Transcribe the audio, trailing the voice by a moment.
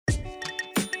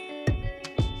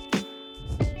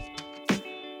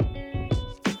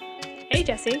Hey,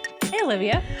 Jesse. Hey,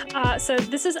 Olivia. So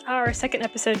this is our second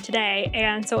episode today,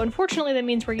 and so unfortunately that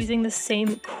means we're using the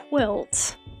same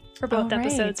quilt for both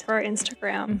episodes for our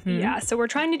Instagram. Mm-hmm. Yeah, so we're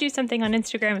trying to do something on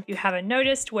Instagram, if you haven't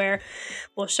noticed, where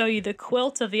we'll show you the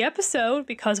quilt of the episode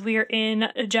because we are in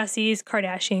Jesse's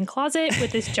Kardashian closet with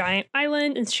this giant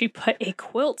island, and she put a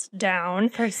quilt down.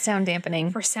 For sound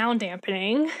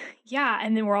dampening. Yeah,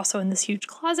 and then we're also in this huge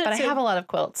closet. But I have a lot of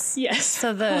quilts. Yes.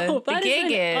 So the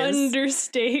gig is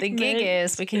understatement. The gig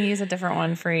is we can use a different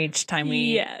one for each time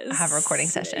we have a recording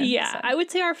session. Yeah, so. I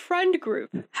would say our friend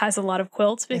group has a lot of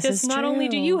quilts because not only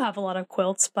do you have a lot of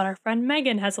quilts, but our friend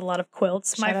Megan has a lot of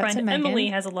quilts. My friend Emily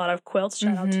has a lot of quilts.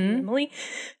 Shout out to you, Emily.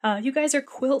 You guys are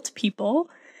quilt people.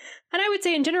 And I would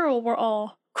say in general, we're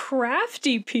all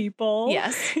crafty people.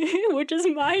 Yes. Which is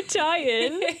my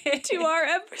tie-in to our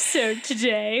episode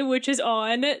today, which is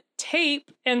on tape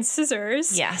and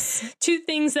scissors. Yes. Two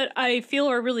things that I feel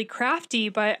are really crafty,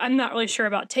 but I'm not really sure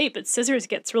about tape. But scissors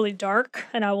gets really dark,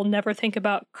 and I will never think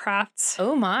about crafts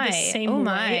the same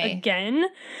way again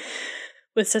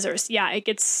with scissors. Yeah,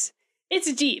 it's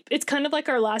deep. It's kind of like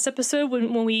our last episode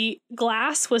when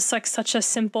glass was like such a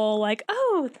simple, like,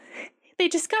 oh, they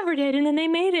discovered it and then they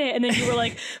made it. And then you were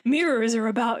like, mirrors are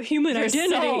about human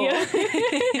identity.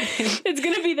 It's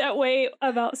going to be that way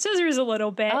about scissors a little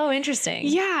bit. Oh, interesting.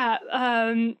 Yeah.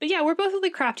 But yeah, we're both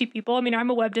really crafty people. I mean, I'm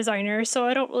a web designer, so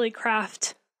I don't really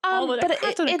craft.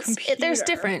 There's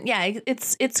different. Yeah,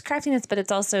 it's craftiness, but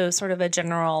it's also sort of a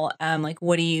general, like,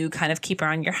 what do you kind of keep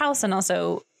around your house? And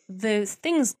also the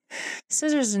things,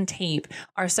 scissors and tape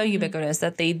are so ubiquitous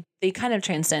that they kind of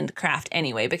transcend craft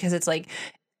anyway, because it's like,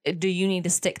 do you need to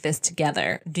stick this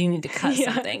together? Do you need to cut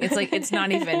something? It's like, it's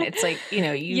not even, it's like, you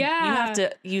have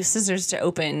to use scissors to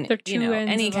open,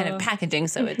 any kind of packaging.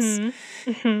 So I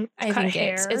think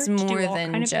it's more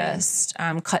than just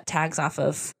cut tags off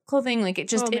of clothing. Like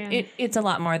it's a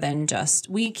lot more than just,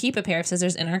 we keep a pair of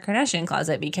scissors in our Kardashian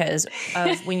closet because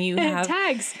of when you have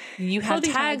tags,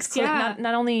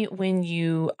 not only when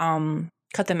you,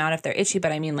 cut them out if they're itchy,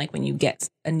 but I mean, like when you get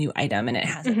a new item and it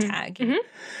has a tag. Mm-hmm.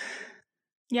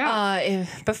 Yeah.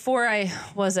 Before I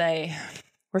was a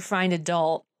refined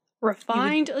adult. But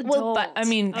I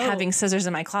mean, having scissors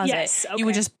in my closet, you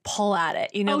would just pull at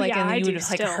it, and then you would just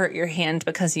like hurt your hand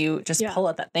because you just pull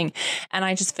at that thing. And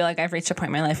I just feel like I've reached a point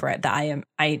in my life where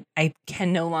I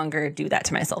can no longer do that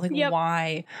to myself. Like,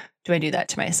 why do I do that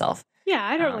to myself? Yeah,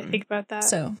 I don't really think about that.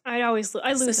 So I lose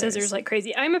scissors like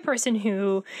crazy. I'm a person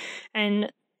who,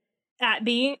 and at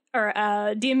me or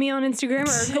DM me on Instagram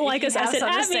or like us. I said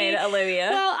at me, Olivia.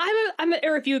 Well, I'm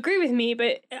or if you agree with me,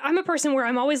 but I'm a person where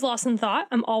I'm always lost in thought.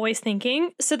 I'm always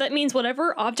thinking. So that means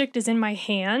whatever object is in my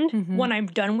hand, when I'm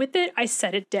done with it, I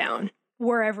set it down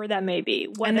wherever that may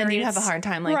be. And then you have a hard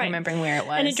time remembering where it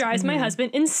was. And it drives my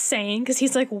husband insane because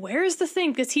he's like, where's the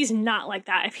thing? Because he's not like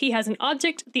that. If he has an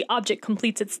object, the object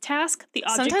completes its task. The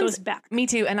object goes back. Me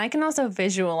too. And I can also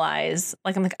visualize,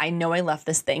 like, I'm like, I know I left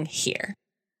this thing here.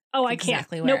 Oh, I can't.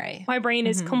 My brain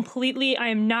is completely, I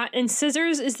am not, and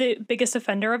scissors is the biggest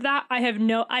offender of that.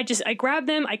 I grab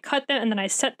them, I cut them, and then I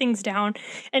set things down.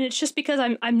 And it's just because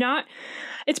I'm not,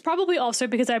 it's probably also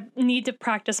because I need to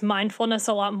practice mindfulness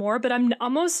a lot more, but I'm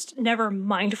almost never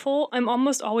mindful. I'm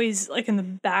almost always like in the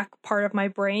back part of my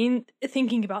brain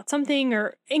thinking about something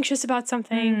or anxious about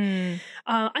something.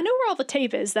 I know where all the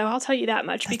tape is, though. I'll tell you that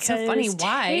much. That's so funny.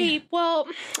 Why? Well,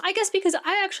 I guess because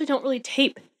I actually don't really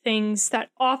tape things that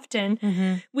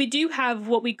often. We do have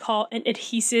what we call an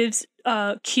adhesives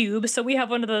cube. So we have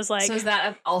one of those like... So is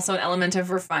that also an element of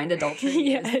refined adultery?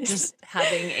 Yes. Just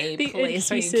having a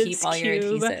place where you keep all your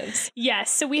adhesives.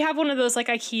 Yes. So we have one of those like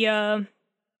IKEA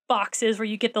boxes where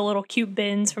you get the little cute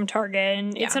bins from Target,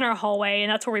 and it's in our hallway,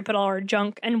 and that's where we put all our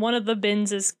junk. And one of the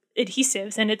bins is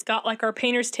adhesives, and it's got like our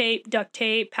painter's tape, duct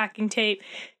tape, packing tape.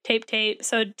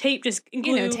 So tape just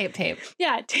glue. Tape.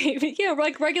 Yeah, tape. Yeah,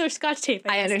 like regular Scotch tape.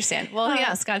 I understand. Well,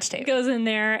 Scotch tape goes in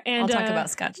there, and I'll talk about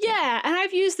Scotch tape. Yeah, and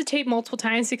I've used the tape multiple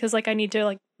times because like I need to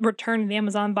like return the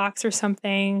Amazon box or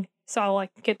something, so I'll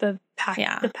like get the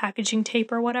packaging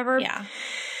tape or whatever. Yeah.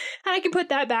 And I can put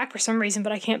that back for some reason,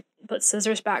 but I can't put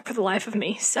scissors back for the life of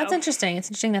me. So that's interesting. It's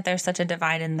interesting that there's such a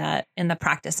divide in the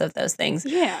practice of those things.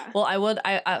 Yeah.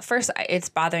 Well, first it's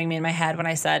bothering me in my head when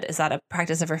I said, is that a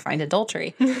practice of refined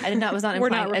adultery? I was not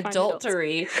implying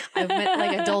adultery. I meant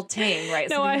like adulting, right?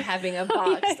 No, having a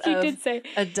box you did say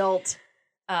adult.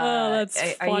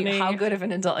 That's funny. How good of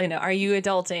an adult, are you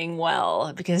adulting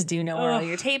well? Because do you know where all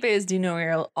your tape is? Do you know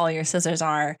where all your scissors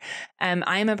are?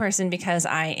 I am a person, because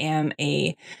I am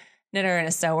a knitter and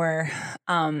a sewer.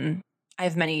 I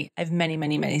have many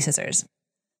scissors.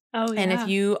 Oh, yeah. And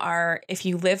if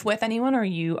you live with anyone or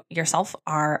you yourself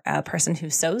are a person who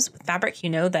sews with fabric, you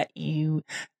know that you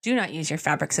do not use your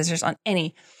fabric scissors on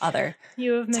any other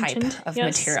type of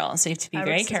material. So you have to be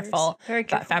very careful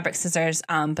about fabric scissors.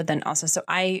 But then also, so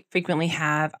I frequently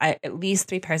have at least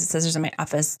 3 pairs of scissors in my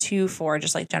office, 2 for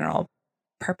just like general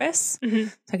purpose. So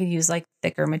I could use like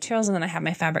thicker materials, and then I have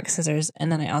my fabric scissors,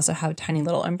 and then I also have tiny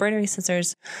little embroidery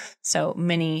scissors. So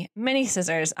many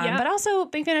scissors, but also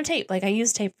big fan of tape. Like I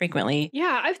use tape frequently.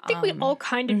 Yeah, I think we all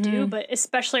kind of do, but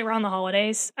especially around the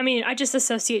holidays. I mean, I just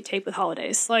associate tape with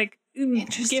holidays, like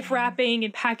gift wrapping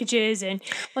and packages. And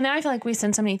well, now I feel like we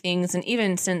send so many things, and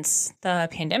even since the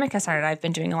pandemic has started, I've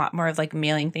been doing a lot more of like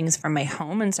mailing things from my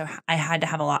home, and so I had to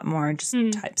have a lot more just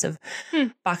types of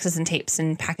boxes and tapes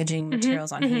and packaging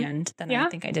materials on hand than I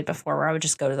think I did before, where I would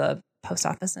just go to the post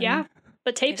office and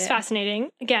but tape's fascinating.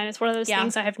 Again, it's one of those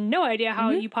things I have no idea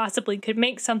how you possibly could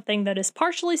make something that is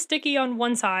partially sticky on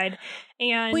one side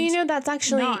and that's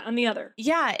actually not on the other.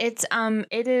 Yeah, it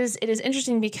is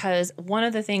interesting because one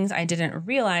of the things I didn't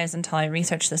realize until I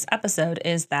researched this episode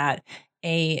is that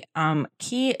a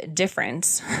key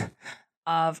difference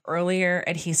of earlier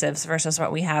adhesives versus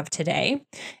what we have today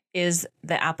is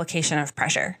the application of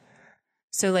pressure.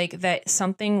 So like that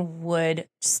something would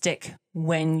stick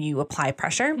when you apply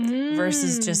pressure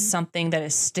versus just something that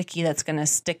is sticky that's going to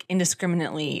stick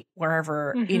indiscriminately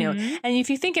wherever, and if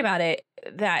you think about it,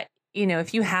 that,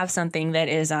 if you have something that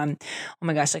is, oh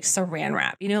my gosh, like saran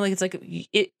wrap, like it's like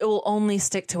it will only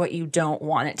stick to what you don't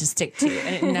want it to stick to,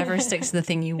 and it never sticks to the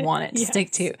thing you want it to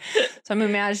stick to. So I'm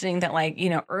imagining that like,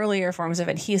 earlier forms of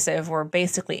adhesive were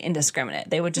basically indiscriminate.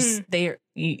 They would just,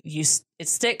 it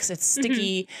sticks, it's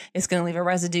sticky, it's going to leave a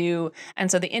residue. And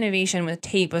so the innovation with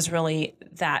tape was really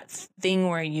that thing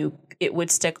where it would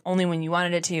stick only when you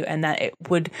wanted it to, and that it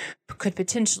could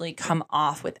potentially come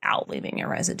off without leaving a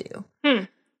residue.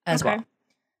 As well.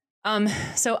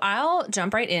 So I'll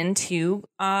jump right into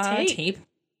tape.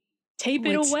 Tape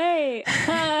it away.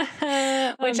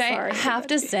 Which I have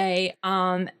to say,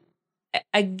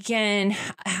 again,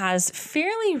 has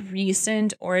fairly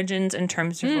recent origins in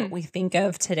terms of what we think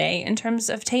of today in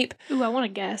terms of tape. Ooh, I want to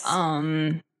guess.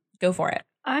 Go for it.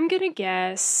 I'm going to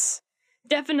guess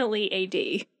definitely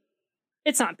AD.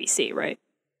 It's not BC, right?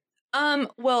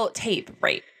 Well, tape,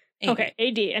 right. AD. Okay,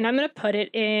 AD. And I'm going to put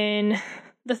it in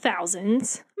the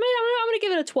thousands. I'm going to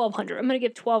give it a 1200. I'm going to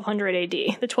give 1200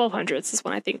 AD. The 1200s is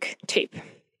when I think tape.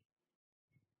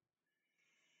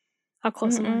 How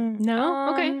close am I?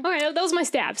 No? Okay. That was my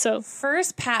stab. So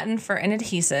first patent for an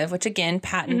adhesive, which again,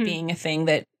 patent being a thing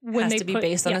that has to be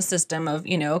based on a system of,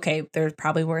 there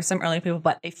probably were some earlier people,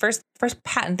 but a first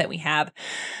patent that we have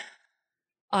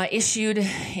issued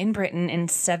in Britain in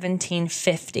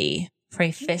 1750 for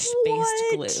a fish-based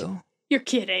glue. You're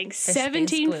kidding.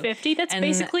 1750? That's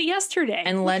basically yesterday.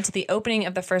 And led to the opening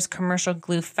of the first commercial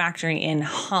glue factory in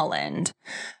Holland.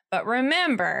 But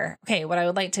remember, what I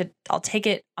would like to, I'll take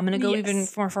it, I'm going to go even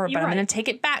more forward, but I'm going to take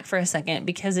it back for a second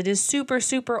because it is super,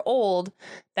 super old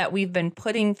that we've been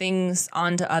putting things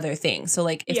onto other things. So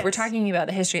like if we're talking about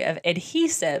the history of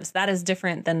adhesives, that is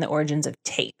different than the origins of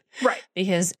tape. Right.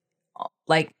 Because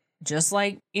just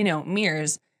like,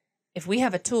 mirrors, if we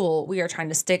have a tool, we are trying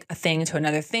to stick a thing to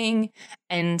another thing.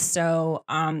 And so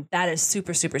that is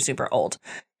super, super, super old.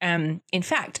 In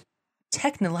fact,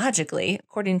 technologically,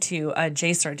 according to a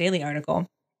JSTOR Daily article,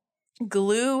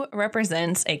 glue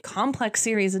represents a complex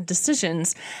series of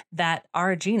decisions that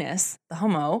our genus, the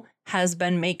Homo, has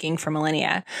been making for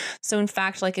millennia. So in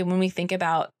fact, like when we think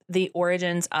about the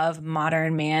origins of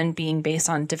modern man being based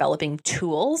on developing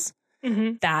tools,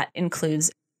 that includes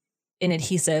an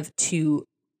adhesive to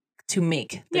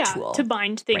make the tool. To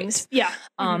bind things. Right.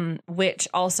 Yeah. Which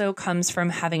also comes from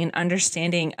having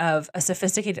a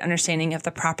sophisticated understanding of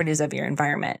the properties of your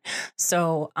environment.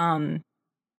 So,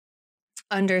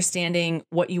 understanding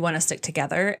what you want to stick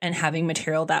together and having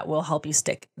material that will help you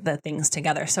stick the things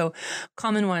together. So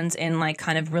common ones in like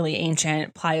kind of really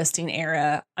ancient Pliocene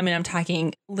era. I mean, I'm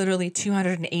talking literally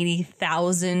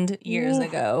 280,000 years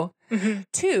ago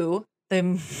to the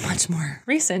much more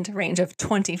recent range of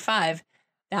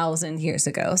 25,000 years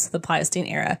ago, so the Pliocene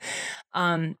era.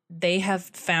 They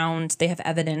have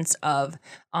evidence of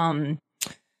in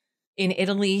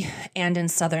Italy and in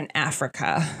southern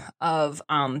Africa of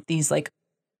these like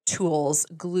tools,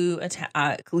 glue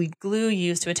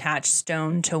used to attach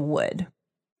stone to wood.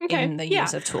 In the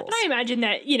use of tools. And I imagine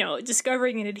that,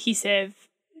 discovering an adhesive,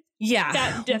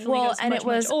 that definitely goes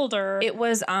much older. It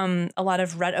was a lot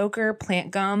of red ochre,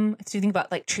 plant gum. So you think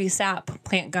about like tree sap,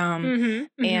 plant gum,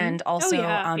 and also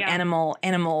animal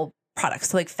products,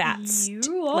 so like fats,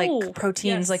 like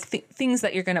proteins, like things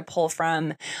that you're going to pull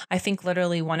from. I think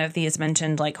literally one of these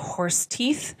mentioned like horse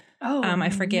teeth. I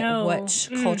forget which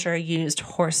culture used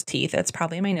horse teeth. It's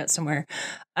probably in my notes somewhere.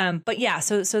 But yeah,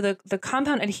 so the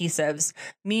compound adhesives,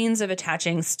 means of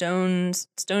attaching stone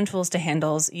tools to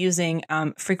handles using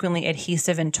frequently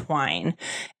adhesive and twine,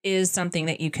 is something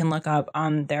that you can look up.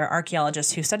 There are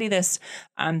archaeologists who study this.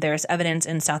 There's evidence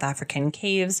in South African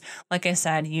caves, like I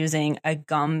said, using a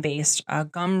gum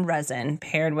resin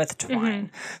paired with twine.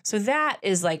 So that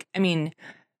is like, I mean,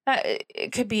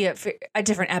 it could be a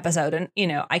different episode, and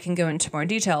I can go into more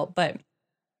detail, but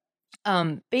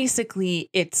basically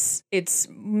it's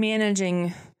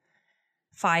managing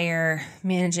fire,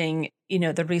 managing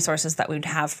the resources that we'd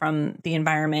have from the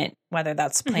environment, whether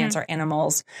that's plants or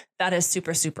animals. That is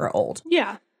super, super old.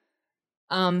 Yeah.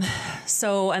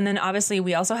 So, and then obviously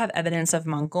we also have evidence of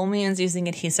Mongolians using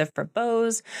adhesive for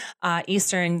bows,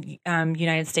 Eastern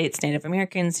United States Native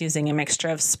Americans using a mixture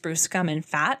of spruce gum and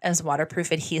fat as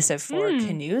waterproof adhesive for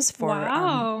canoes,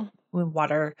 for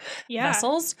water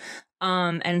vessels.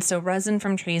 And so resin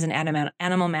from trees and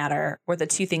animal matter were the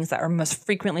two things that are most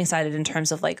frequently cited in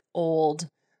terms of like old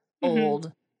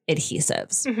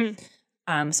adhesives.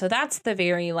 So that's the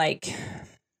very like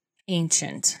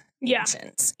ancient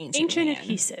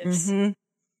adhesives.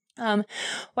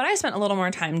 What I spent a little more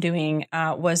time doing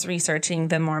was researching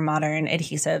the more modern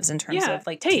adhesives in terms of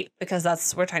like tape, because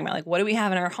we're talking about like, what do we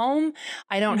have in our home?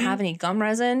 I don't have any gum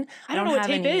resin. I don't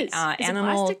have any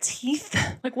animal teeth.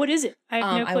 Like, what is it? I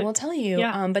have no clue. I will tell you.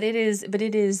 But it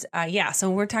is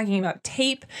so we're talking about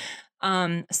tape.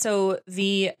 So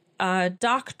the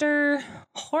Dr.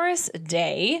 Horace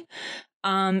Day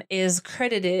is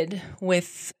credited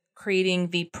with creating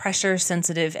the pressure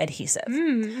sensitive adhesive.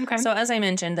 Okay. So as I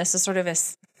mentioned, this is sort of a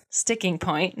sticking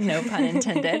point, no pun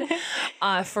intended,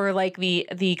 for like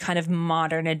the kind of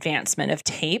modern advancement of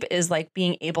tape, is like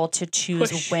being able to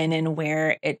choose when and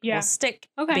where it will stick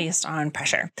based on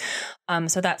pressure.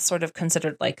 So that's sort of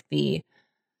considered like the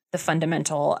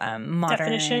fundamental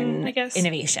modern definition, I guess,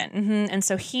 innovation. And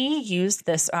so he used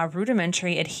this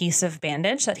rudimentary adhesive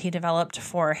bandage that he developed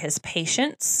for his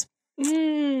patients.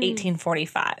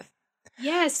 1845.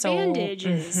 Yes,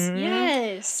 bandages.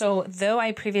 Yes. So though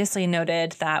I previously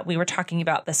noted that we were talking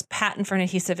about this patent for an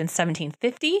adhesive in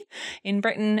 1750 in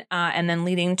Britain, and then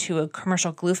leading to a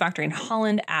commercial glue factory in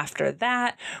Holland after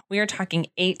that, we are talking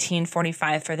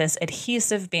 1845 for this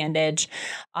adhesive bandage,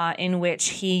 in which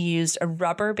he used a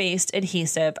rubber-based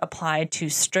adhesive applied to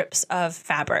strips of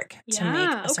fabric to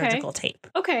make a surgical tape.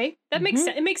 Okay. That makes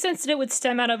sense. It makes sense that it would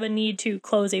stem out of a need to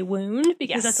close a wound,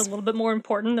 because that's a little bit more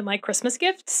important than my Christmas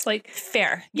gifts. Like,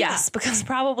 fair. Yes, because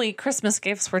probably Christmas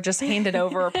gifts were just handed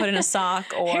over or put in a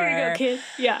sock, or here you go, kid.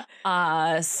 Yeah.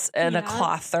 The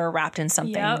cloth or wrapped in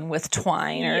something with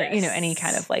twine, or any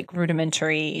kind of like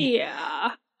rudimentary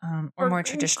or more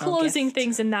traditional closing gift.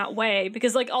 Things in that way,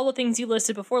 because like all the things you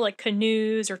listed before, like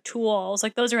canoes or tools,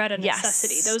 like those are out of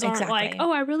necessity. Those aren't like,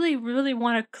 oh, I really, really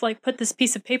want to like put this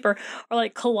piece of paper, or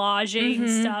like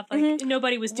collaging stuff. Like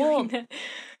nobody was doing that.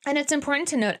 And it's important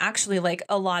to note, actually, like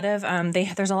a lot of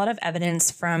there's a lot of evidence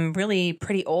from really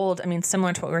pretty old. I mean,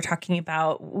 similar to what we were talking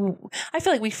about. I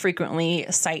feel like we frequently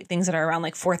cite things that are around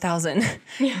like 4000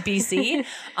 BC,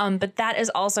 but that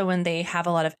is also when they have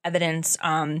a lot of evidence.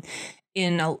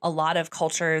 In a lot of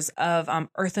cultures of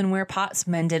earthenware pots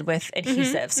mended with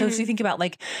adhesive. So if you think about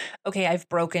like, okay, I've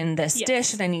broken this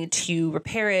dish and I need to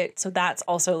repair it. So that's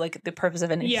also like the purpose of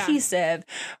an adhesive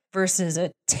versus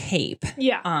a tape.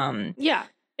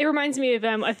 It reminds me of,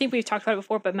 I think we've talked about it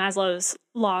before, but Maslow's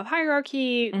law of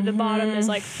hierarchy. The bottom is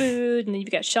like food, and then you've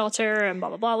got shelter and blah,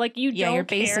 blah, blah. Like you don't your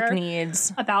basic care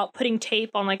needs about putting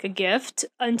tape on like a gift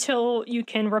until you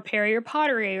can repair your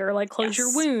pottery or like close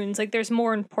your wounds. Like there's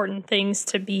more important things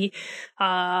to be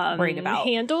worried about,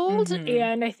 handled.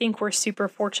 And I think we're super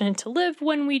fortunate to live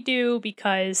when we do,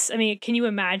 because, I mean, can you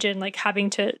imagine like having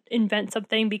to invent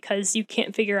something because you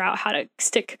can't figure out how to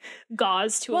stick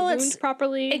gauze to a wound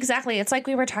properly? Exactly. It's like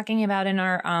we were talking about in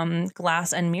our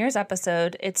glass and mirrors episode.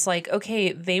 It's like,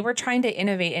 okay, they were trying to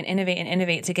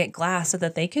innovate to get glass so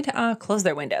that they could close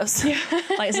their windows.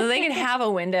 Like, so they could have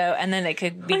a window and then it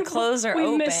could be closed or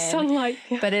open. Miss sunlight.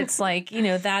 But it's like,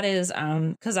 that is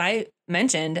because I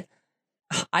mentioned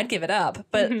I'd give it up,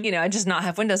 but I just not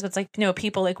have windows. But it's like,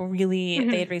 people like really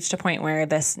they had reached a point where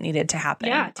this needed to happen.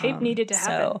 Yeah, tape needed to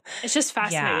happen. So, it's just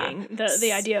fascinating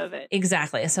the idea of it.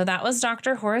 Exactly. So that was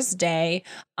Dr. Horace Day.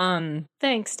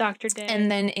 Thanks, Dr. Day.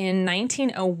 And then in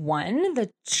 1901, the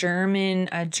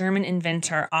German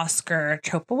inventor Oskar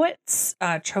Choplowitz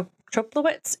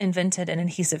invented an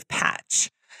adhesive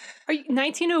patch. Are you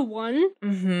 1901?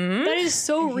 Mm-hmm. That is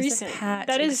so recent.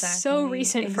 That is so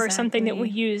recent for something that we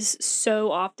use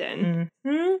so often.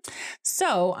 Mm-hmm.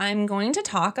 So I'm going to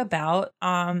talk about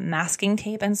masking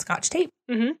tape and Scotch tape.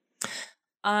 Mm-hmm.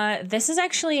 This is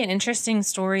actually an interesting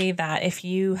story that if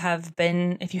you have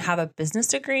a business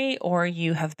degree or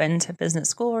you have been to business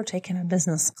school or taken a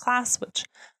business class, which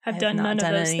I've done none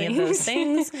of those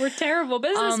things. We're terrible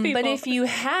business people. But if you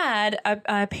had,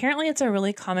 apparently it's a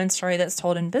really common story that's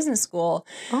told in business school.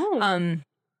 Oh.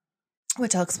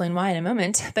 Which I'll explain why in a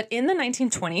moment. But in the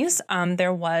 1920s,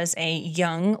 there was a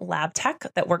young lab tech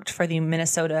that worked for the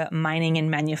Minnesota Mining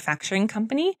and Manufacturing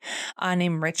Company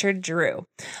named Richard Drew.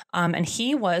 And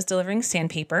he was delivering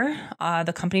sandpaper.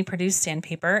 The company produced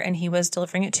sandpaper, and he was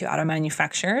delivering it to auto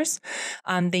manufacturers.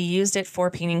 They used it for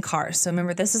painting cars. So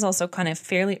remember, this is also kind of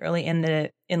fairly early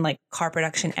in like car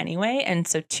production anyway. And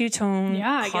so two-tone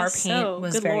car paint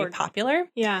was very popular.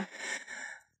 Yeah.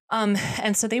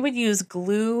 And so they would use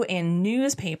glue and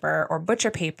newspaper or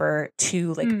butcher paper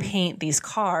to like paint these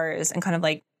cars and kind of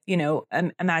like,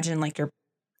 imagine like your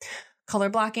color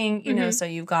blocking, you know, so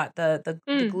you've got the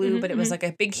glue, but it was like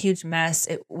a big, huge mess.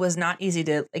 It was not easy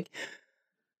to like,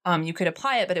 you could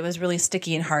apply it, but it was really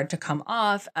sticky and hard to come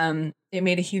off. It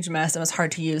made a huge mess. It was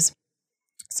hard to use.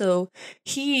 So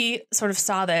he sort of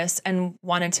saw this and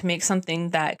wanted to make something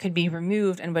that could be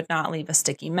removed and would not leave a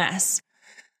sticky mess.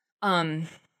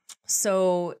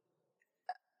 So,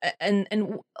 and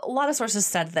a lot of sources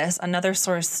said this. Another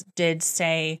source did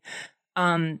say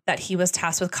that he was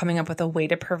tasked with coming up with a way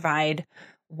to provide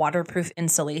waterproof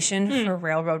insulation for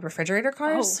railroad refrigerator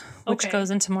cars, which goes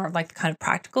into more of like the kind of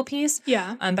practical piece.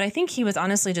 Yeah. But I think he was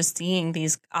honestly just seeing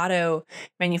these auto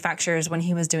manufacturers when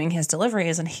he was doing his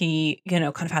deliveries, and he, kind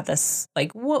of had this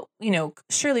like,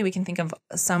 surely we can think of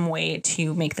some way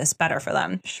to make this better for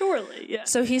them. Surely, yeah.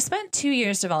 So he spent 2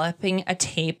 years developing a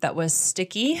tape that was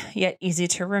sticky yet easy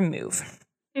to remove.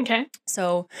 Okay.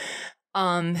 So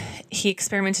he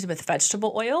experimented with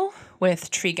vegetable oil,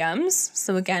 with tree gums.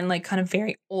 So again, like kind of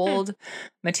very old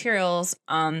materials.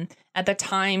 At the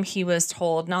time, he was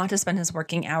told not to spend his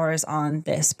working hours on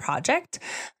this project.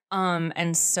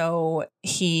 And so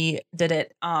he did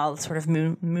it sort of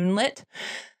moonlit.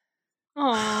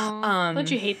 Oh,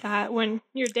 don't you hate that when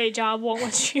your day job won't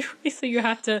let you, so you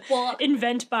have to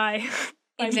invent by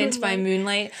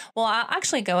moonlight. Well, I'll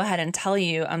actually go ahead and tell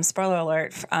you, spoiler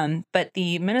alert, but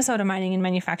the Minnesota Mining and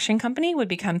Manufacturing Company would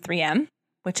become 3M,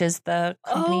 which is the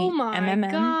company. Oh my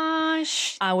MMM,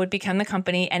 gosh. would become the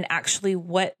company. And actually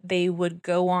what they would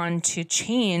go on to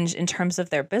change in terms of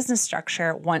their business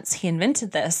structure once he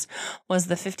invented this was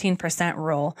the 15%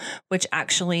 rule, which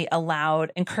actually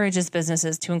encourages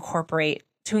businesses to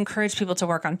encourage people to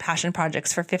work on passion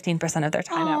projects for 15% of their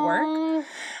time at work.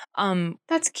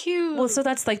 That's cute. Well, so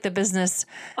that's like the business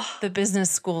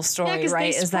school story,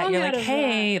 right? Is that you're like,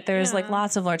 hey, there's like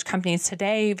lots of large companies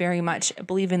today very much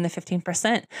believe in the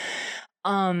 15%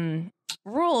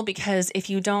 rule, because if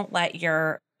you don't let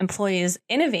your employees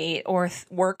innovate or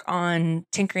work on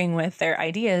tinkering with their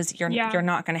ideas, you're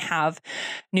not going to have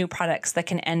new products that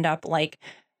can end up like,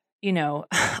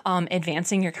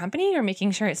 advancing your company or making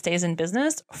sure it stays in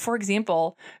business. For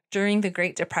example, during the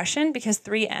Great Depression, because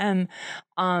 3M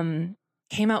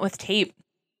came out with tape.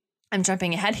 I'm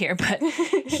jumping ahead here, but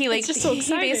he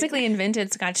basically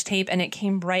invented Scotch tape, and it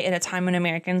came right at a time when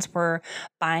Americans were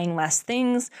buying less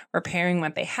things, repairing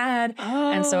what they had.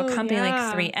 And so a company like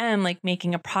 3M, like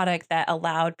making a product that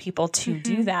allowed people to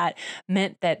do that,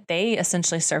 meant that they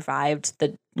essentially survived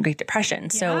the Great Depression.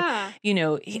 So,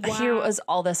 here was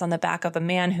all this on the back of a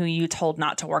man who you told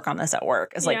not to work on this at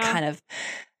work is like kind of,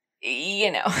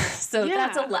 so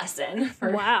that's a lesson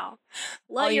for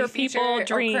let your people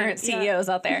dream. Current CEOs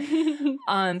out there.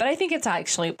 But I think it's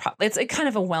actually it's a kind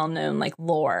of a well-known like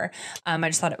lore. I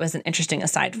just thought it was an interesting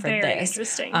aside for Very this.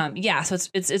 Interesting. So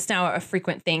it's now a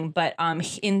frequent thing. But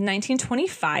in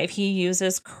 1925, he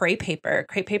uses crepe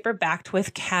paper backed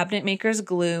with cabinet maker's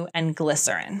glue and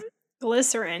glycerin.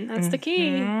 Glycerin. That's the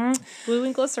key. Glue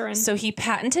and glycerin. So he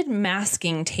patented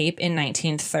masking tape in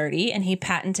 1930, and he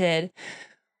patented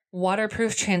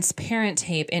waterproof transparent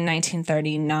tape in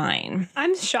 1939.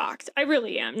 I'm shocked. I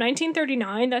really am.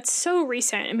 1939, that's so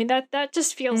recent. I mean, that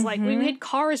just feels like we had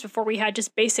cars before we had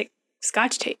just basic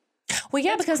Scotch tape. Well,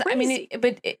 yeah, because crazy.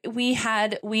 We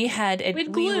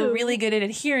were really good at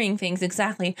adhering things,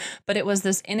 exactly. But it was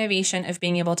this innovation of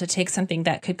being able to take something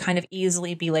that could kind of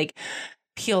easily be like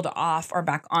peeled off or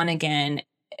back on again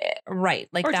Right.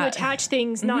 Like or that. to attach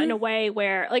things not in a way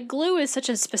where like glue is such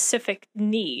a specific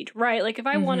need, right? Like if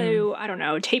I want to, I don't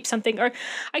know, tape something, or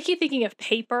I keep thinking of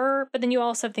paper, but then you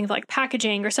also have things like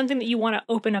packaging or something that you want to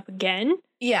open up again.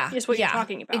 Yeah. Is what you're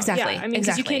talking about. Exactly. Yeah. I mean,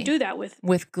 because you can't do that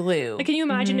with glue. Like, can you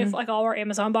imagine if like all our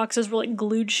Amazon boxes were like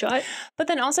glued shut? But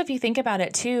then also if you think about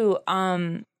it too,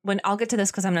 when I'll get to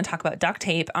this because I'm going to talk about duct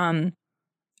tape,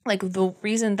 like the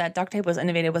reason that duct tape was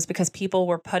innovated was because people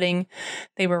were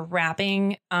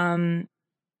wrapping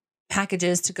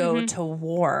packages to go to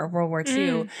war, World War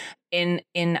II,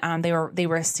 they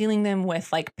were sealing them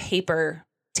with like paper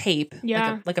tape,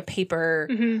 like a paper.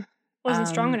 Wasn't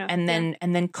strong enough, and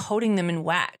then coating them in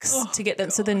wax to get them.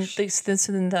 Gosh. So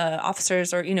then the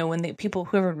officers, or when the people,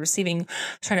 whoever receiving,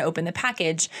 trying to open the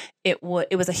package, it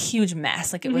was a huge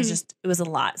mess. Like it was it was a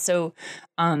lot. So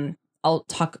I'll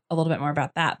talk a little bit more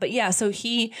about that. But yeah, so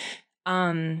he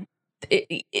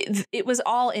it was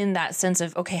all in that sense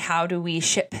of, okay, how do we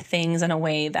ship things in a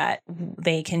way that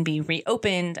they can be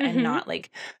reopened and not like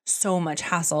so much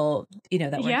hassle,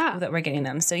 that we're getting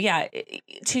them. So yeah,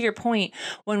 to your point,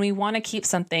 when we want to keep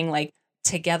something like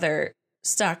together,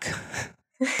 stuck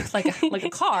like a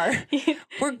car,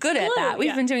 we're good at that.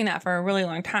 We've been doing that for a really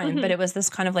long time, but it was this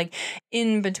kind of like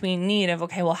in between need of,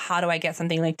 okay, well, how do I get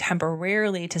something like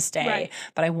temporarily to stay,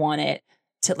 but I want it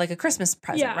to like a Christmas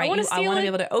present, right? I want to be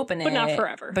able to open it, but not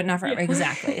forever.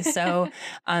 Exactly. So,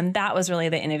 that was really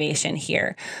the innovation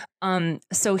here.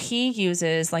 So he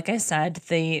uses, like I said,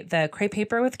 the crepe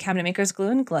paper with cabinet maker's glue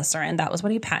and glycerin. That was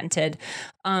what he patented.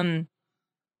 And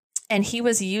he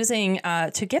was using,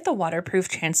 to get the waterproof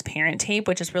transparent tape,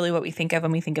 which is really what we think of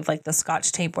when we think of like the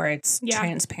Scotch tape where it's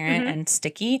transparent and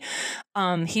sticky.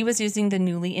 He was using the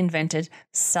newly invented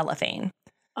cellophane.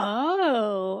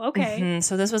 Oh, okay.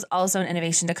 So this was also an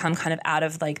innovation to come kind of out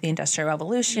of like the Industrial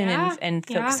Revolution, and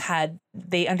folks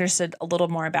they understood a little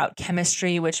more about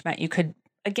chemistry, which meant you could,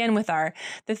 again, with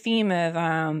the theme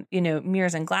of,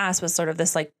 mirrors and glass was sort of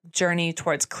this like journey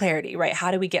towards clarity, right?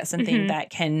 How do we get something that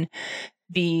can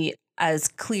be as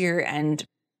clear and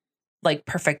like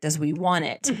perfect as we want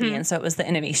it to be. And so it was the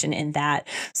innovation in that.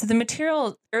 So the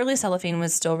material, early cellophane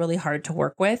was still really hard to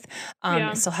work with.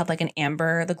 It still had like an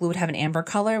amber, the glue would have an amber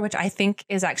color, which I think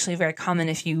is actually very common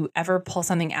if you ever pull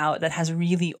something out that has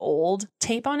really old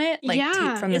tape on it, like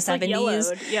tape from the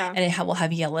 70s, and it will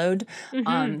have yellowed,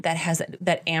 that has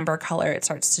that amber color. It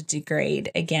starts to degrade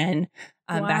again.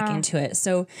 Back into it.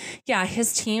 So yeah,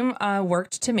 his team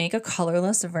worked to make a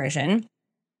colorless version.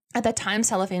 At that time,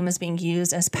 cellophane was being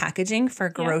used as packaging for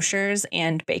grocers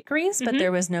and bakeries, but there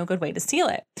was no good way to seal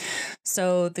it.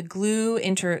 So the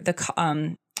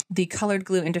colored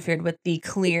glue interfered with the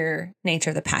clear nature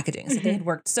of the packaging. So they had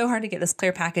worked so hard to get this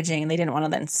clear packaging, and they didn't want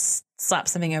to then slap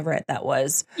something over it that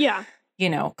was,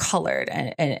 colored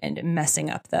and messing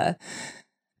up the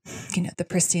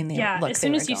pristine look. As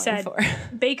soon as you said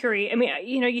bakery, I mean,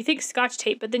 you think Scotch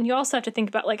tape, but then you also have to think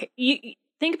about like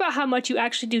think about how much you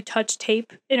actually do touch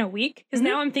tape in a week. Because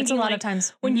now I'm thinking a lot of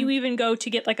times when you even go to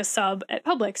get like a sub at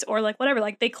Publix or like whatever,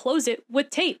 like they close it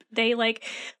with tape. They like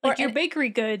your bakery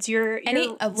goods, a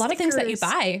lot of things that you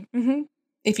buy.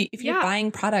 If you're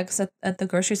buying products at the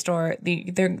grocery store,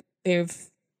 they've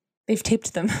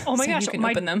taped them. Oh my so gosh, you can my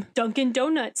open them. Dunkin'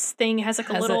 Donuts thing has like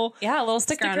a little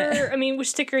sticker on it. I mean, with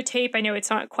sticker tape, I know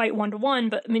it's not quite 1-to-1,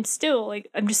 but I mean, still, like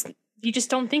you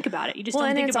just don't think about it. You just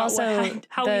don't think about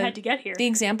how we had to get here. The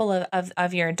example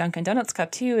of your Dunkin' Donuts cup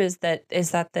too is that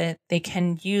they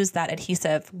can use that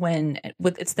adhesive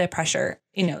it's the pressure,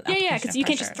 because you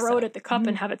can't just throw it at the cup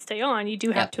and have it stay on. You do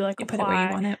have to apply. Put it where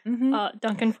you want it.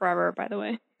 Dunkin' forever, by the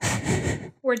way.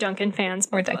 We're Dunkin' fans.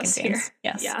 We're Dunkin' fans here.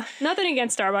 Yes. Yeah. Nothing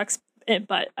against Starbucks,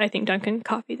 but I think Dunkin'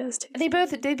 coffee does too. They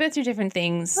both do different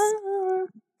things.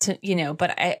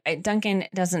 But I Dunkin'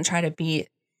 doesn't try to be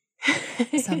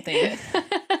something. It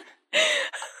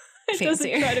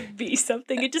doesn't try to be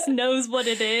something. It just knows what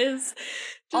it is.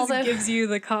 Gives you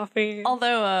the coffee.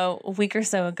 Although a week or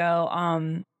so ago,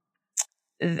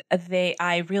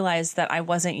 I realized that I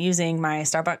wasn't using my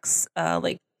Starbucks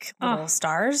little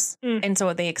stars, and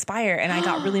so they expire, and I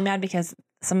got really mad because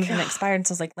some of them expired, and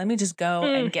so I was like, let me just go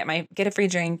and get a free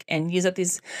drink and use up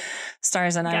these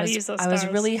stars. And I was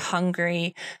really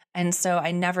hungry, and so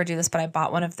I never do this, but I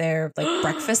bought one of their like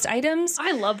breakfast items.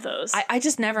 I love those. I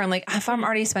just never. I'm like, if I'm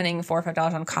already spending $4 or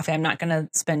 $5 on coffee, I'm not gonna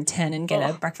spend 10 and get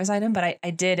a breakfast item. But I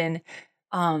did, and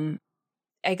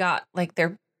I got like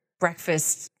their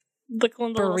breakfast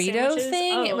burrito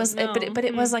thing. It was, but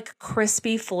it was like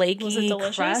crispy, flaky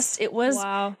crust. It was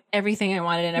everything I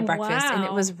wanted in a breakfast, and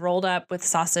it was rolled up with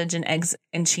sausage and eggs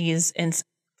and cheese, and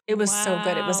It was so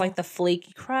good. It was like the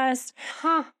flaky crust.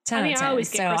 Huh. I mean, I always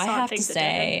get croissant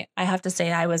I have to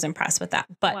say I was impressed with that.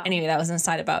 But anyway, that was an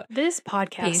aside about this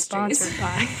podcast sponsored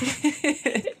by.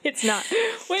 It's not.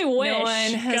 We wish. No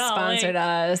one has sponsored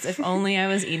us. If only I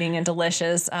was eating a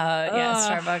delicious,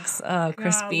 Starbucks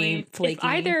crispy, flaky if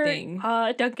either, thing.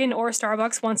 Dunkin' or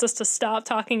Starbucks wants us to stop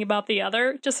talking about the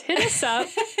other, just hit us up.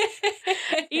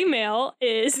 Email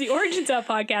is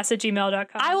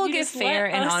theoriginsofpodcast@gmail.com. I will give fair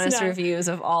and honest reviews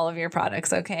of all of your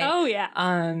products, okay? Oh,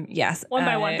 yeah. Yes. One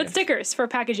by one. But stickers for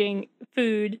packaging,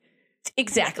 food.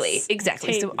 Exactly.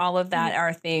 Tape. So all of that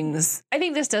are things, I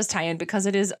think this does tie in because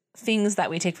it is things that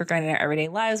we take for granted in our everyday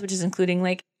lives, which is including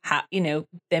like,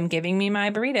 them giving me my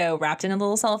burrito wrapped in a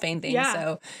little cellophane thing. Yeah.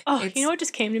 So you know what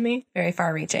just came to me? Very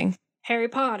far reaching. Harry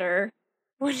Potter.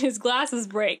 When his glasses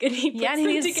break and he puts them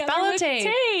needs together spello with tape.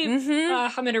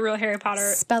 Mm-hmm. I'm in a real Harry Potter.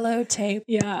 Spello tape.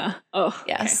 Yeah. Oh,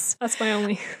 yes. Okay. That's my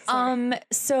only.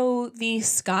 So the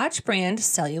Scotch brand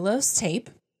cellulose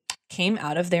tape came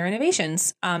out of their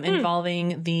innovations,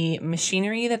 involving the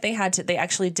machinery that they had to. They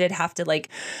actually did have to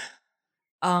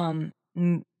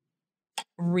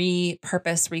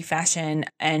repurpose, refashion,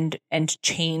 and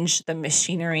change the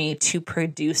machinery to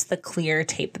produce the clear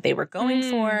tape that they were going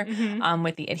for,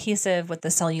 with the adhesive, with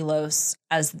the cellulose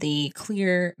as the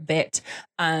clear bit.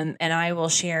 And I will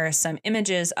share some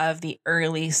images of the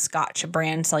early Scotch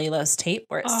brand cellulose tape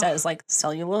where it says like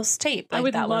cellulose tape. Like, I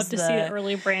would love to see the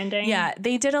early branding. Yeah,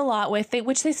 they did a lot with it,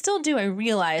 which they still do. I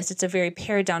realized it's a very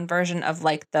pared down version of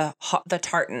like the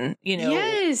tartan,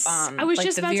 Yes. I was like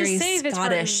just the about very to say the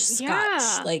Scottish Scotch.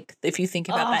 Yeah. Like if you think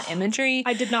about that imagery.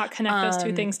 I did not connect those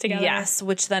two things together. Yes,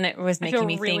 which then it was making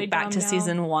me really think back to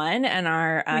season 1 and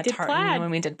our tartan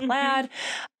when we did plaid.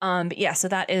 But yeah, so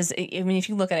that is, I mean, if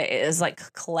you look at it, it is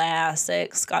like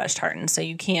classic Scottish tartan. So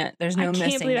you can't, there's no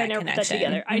missing that connection. I never put that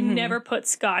together. I never put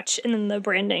Scotch and then the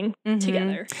branding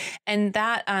together. And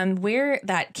that, where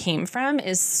that came from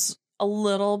is a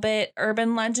little bit urban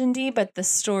legendy, but the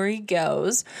story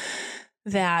goes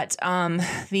that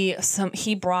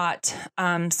he brought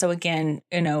so again,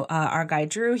 our guy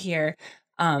Drew here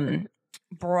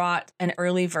brought an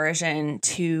early version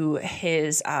to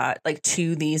his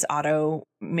to these auto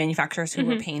manufacturers who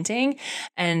were painting,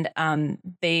 and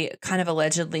they kind of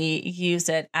allegedly used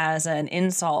it as an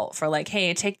insult for like,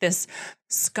 hey, take this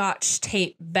Scotch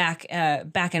tape back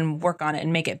and work on it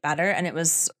and make it better. And it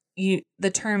was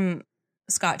the term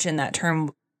Scotch in that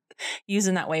term used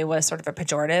in that way was sort of a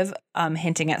pejorative,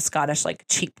 hinting at Scottish like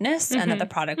cheapness and that the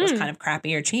product was kind of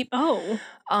crappy or cheap.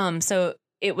 So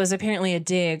it was apparently a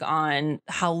dig on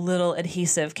how little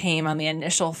adhesive came on the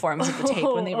initial forms of the tape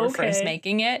when they were first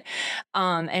making it.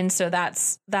 And so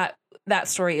that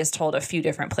story is told a few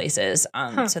different places.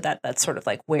 So that's sort of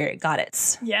like where it got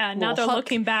its now they're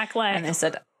looking back like, and they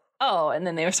said, and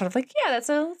then they were sort of like, yeah, that's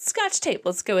a Scotch tape.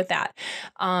 Let's go with that.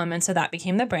 And so that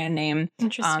became the brand name.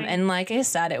 Interesting. And like I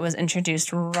said, it was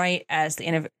introduced right as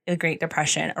the Great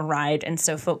Depression arrived. And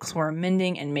so folks were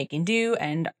mending and making do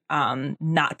and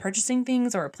not purchasing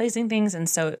things or replacing things. And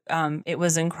so it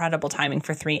was incredible timing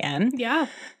for 3M. Yeah.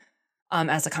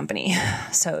 As a company.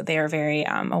 So they are very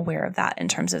aware of that in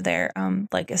terms of their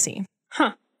legacy.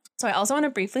 Huh. So I also want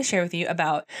to briefly share with you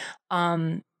about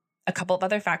a couple of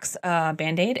other facts,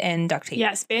 Band-Aid and duct tape.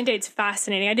 Yes, Band-Aid's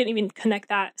fascinating. I didn't even connect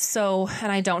that. So,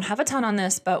 and I don't have a ton on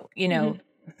this, but, I'm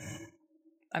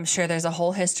sure there's a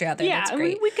whole history out there that's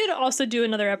great. We could also do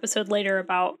another episode later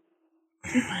about,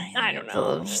 I don't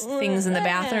know. Things in the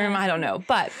bathroom. I don't know.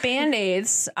 But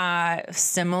Band-Aids,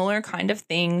 similar kind of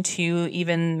thing to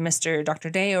even Mr.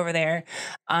 Dr. Day over there.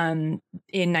 In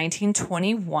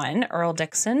 1921, Earl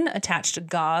Dixon attached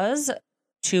gauze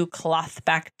to cloth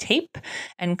back tape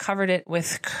and covered it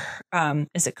with,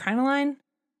 is it crinoline?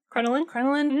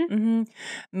 Crinoline,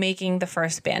 making the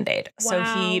first Band-Aid. Wow, so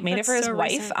he made it for his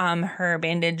wife. Her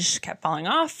bandage kept falling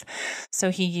off. So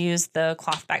he used the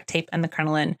cloth back tape and the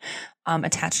crinoline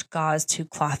attached gauze to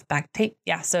cloth back tape.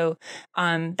 Yeah. So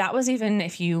that was, even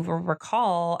if you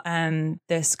recall,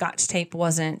 the Scotch tape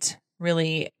wasn't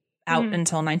really out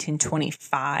until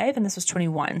 1925, and this was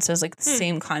 21. So it was like the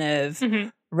same kind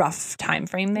of rough time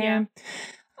frame there. Yeah.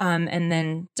 And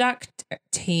then duct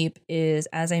tape is,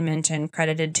 as I mentioned,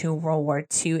 credited to World War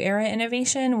II era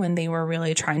innovation when they were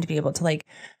really trying to be able to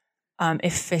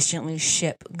efficiently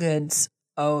ship goods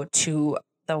to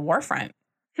the war front.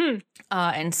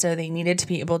 And so they needed to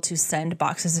be able to send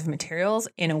boxes of materials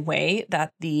in a way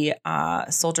that the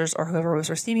soldiers or whoever was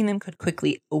receiving them could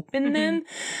quickly open them.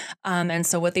 And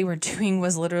so what they were doing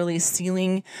was literally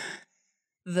sealing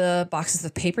the boxes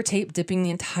of paper tape, dipping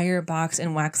the entire box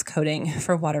in wax coating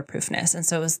for waterproofness. And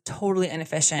so it was totally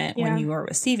inefficient when you were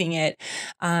receiving it.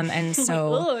 And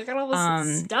so like, I got all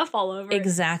this stuff all over.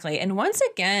 Exactly. And once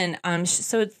again,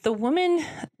 so the woman,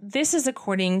 this is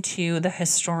according to the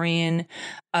historian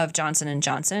of Johnson &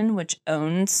 Johnson, which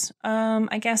owns,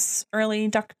 I guess, early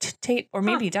duct tape or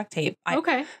maybe duct tape.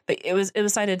 Okay. But it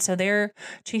was cited. So their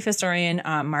chief historian,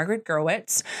 Margaret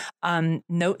Gerwitz,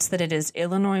 notes that it is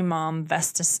Illinois mom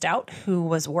Vesta Stout, who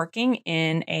was working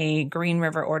in a Green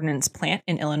River Ordnance plant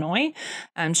in Illinois.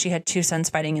 She had 2 sons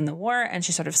fighting in the war, and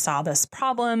she sort of saw this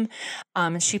problem.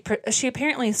 She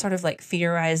apparently sort of like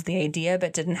theorized the idea,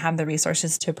 but didn't have the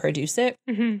resources to produce it.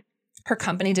 Mm-hmm. Her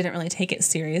company didn't really take it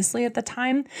seriously at the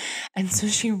time. And so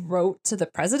she wrote to the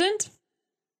president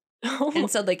and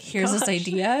said, like, here's this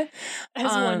idea.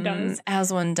 As one does.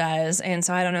 As one does. And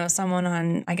so I don't know, someone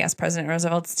on, I guess, President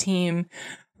Roosevelt's team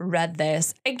read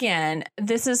this. Again,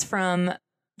 this is from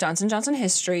Johnson & Johnson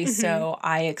history. Mm-hmm. So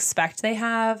I expect they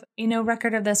have,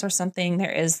 record of this or something.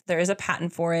 There is a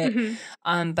patent for it.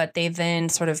 Mm-hmm. But they then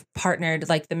sort of partnered,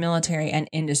 like the military and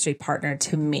industry partnered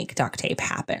to make duct tape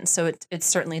happen. So it's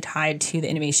certainly tied to the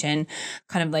innovation,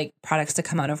 kind of like products to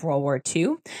come out of World War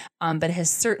II. But it has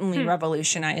certainly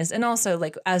revolutionized. And also,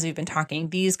 like, as we've been talking,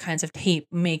 these kinds of tape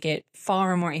make it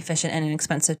far more efficient and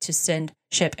inexpensive to send,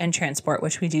 ship, and transport,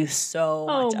 which we do so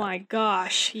much. Oh my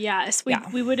gosh. Yes.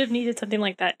 We would have needed something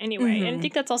like that anyway. Mm-hmm. And I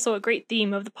think that's also a great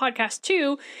theme of the podcast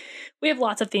too. We have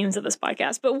lots of themes of this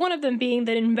podcast, but one of them being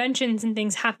that inventions and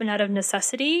things happen out of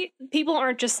necessity. People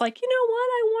aren't just like, you know what,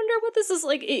 I wonder what this is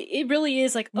like. It really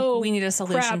is like, oh, we need a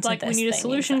solution to like, this. We need a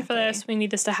solution for this. We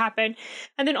need this to happen.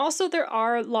 And then also there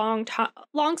are long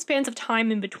spans of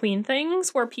time in between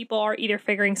things where people are either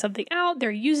figuring something out,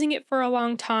 they're using it for a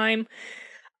long time.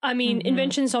 I mean,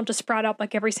 inventions don't just sprout up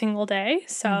like every single day.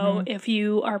 So if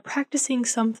you are practicing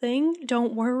something,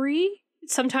 don't worry.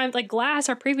 Sometimes, like glass,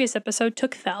 our previous episode,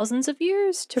 took thousands of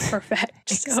years to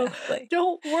perfect. Exactly. So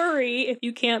don't worry if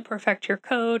you can't perfect your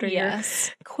code or your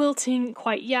quilting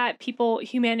quite yet.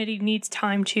 Humanity needs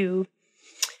time to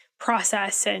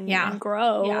process and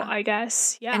grow, I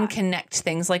guess. Yeah. And connect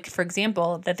things. Like, for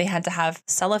example, that they had to have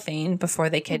cellophane before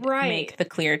they could make the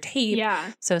clear tape.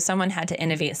 Yeah. So someone had to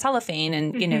innovate cellophane.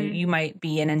 And, you might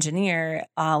be an engineer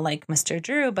like Mr.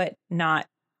 Drew, but not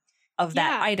of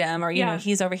that item. Or,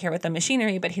 he's over here with the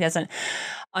machinery, but he doesn't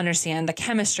understand the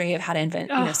chemistry of how to invent,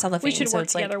 cellophane. We should work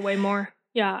together way more.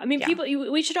 Yeah. I mean,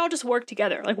 we should all just work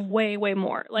together, like way, way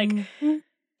more. Like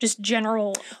just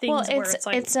general things where it's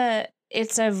like...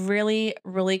 It's a really,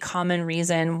 really common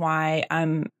reason why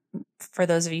for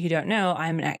those of you who don't know,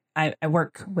 I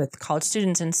work with college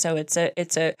students. And so it's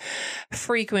a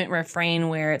frequent refrain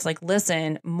where it's like,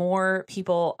 listen, more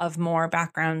people of more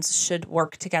backgrounds should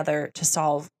work together to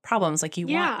solve problems. Like you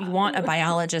want a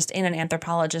biologist and an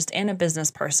anthropologist and a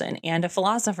business person and a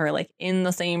philosopher, like in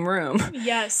the same room.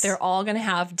 Yes. They're all going to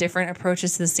have different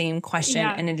approaches to the same question.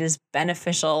 Yeah. And it is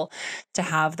beneficial to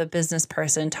have the business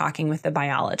person talking with the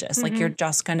biologist. Like you're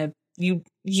just going to,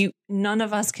 none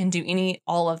of us can do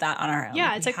all of that on our own.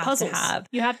 Yeah, it's like puzzles.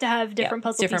 You have to have different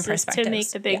puzzle pieces to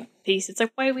make the big piece. It's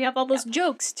like why we have all those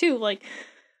jokes too. Like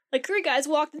 3 guys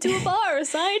walked into a bar, a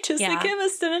scientist, a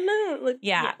chemist, and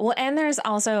Well, and there's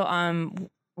also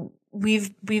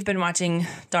we've been watching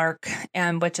Dark,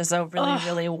 which is a really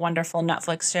really wonderful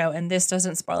Netflix show, and this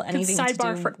doesn't spoil anything to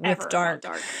do with Dark.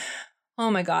 Oh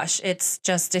my gosh. It's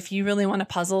just, if you really want a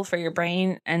puzzle for your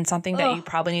brain and something that you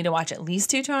probably need to watch at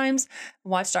least 2 times,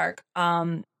 watch Dark.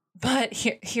 But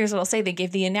here's what I'll say. They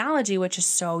give the analogy, which is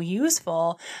so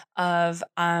useful, of,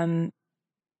 I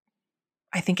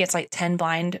think it's like 10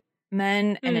 blind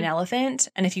men and an elephant.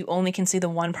 And if you only can see the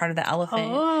one part of the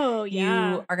elephant, you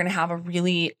are going to have a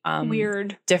really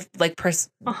weird,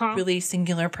 really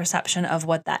singular perception of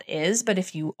what that is. But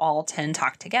if you all 10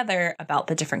 talk together about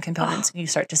the different components, you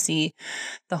start to see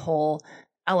the whole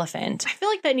elephant. I feel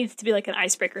like that needs to be like an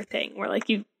icebreaker thing where like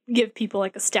you give people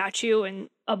like a statue and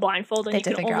a blindfold and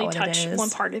you can only touch one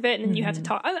part of it and then you have to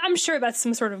talk. I'm sure that's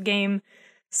some sort of game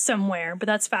somewhere, but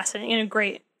that's fascinating and a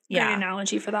great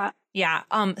analogy for that. Yeah.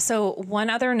 So one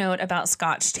other note about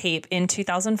Scotch tape. In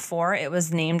 2004, it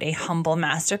was named a humble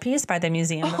masterpiece by the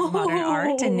Museum of Modern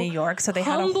Art in New York. So they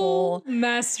had a whole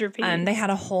masterpiece. They had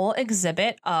a whole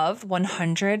exhibit of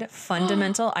 100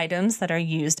 fundamental items that are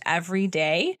used every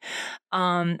day.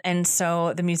 And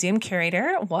so the museum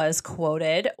curator was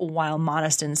quoted, while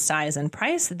modest in size and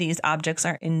price, these objects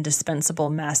are indispensable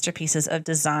masterpieces of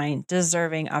design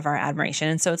deserving of our admiration.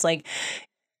 And so it's like,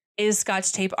 is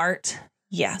Scotch tape art?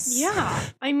 Yes. Yeah.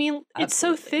 I mean, it's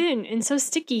so thin and so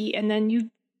sticky. And then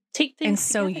you take things and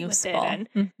so together useful. With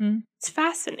it. And it's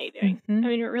fascinating. I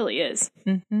mean, it really is.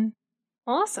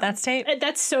 Awesome. That's tape.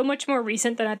 That's so much more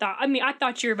recent than I thought. I mean, I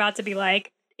thought you were about to be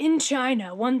like, in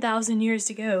China 1,000 years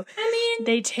ago. I mean,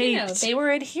 they taped. They were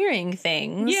adhering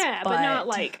things. Yeah, but not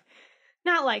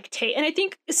like tape. And I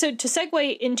think, so to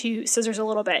segue into scissors a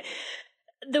little bit,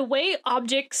 the way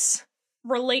objects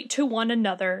relate to one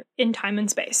another in time and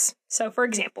space. So, for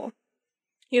example,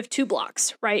 you have two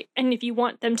blocks, right? And if you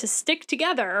want them to stick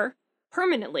together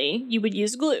permanently, you would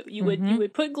use glue. You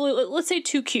would put glue, let's say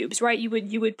 2 cubes, right? You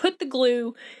would put the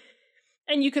glue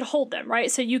and you could hold them, right?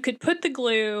 So you could put the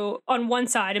glue on one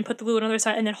side and put the glue on the other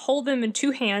side and then hold them in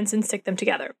 2 hands and stick them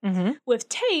together. With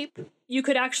tape, you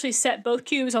could actually set both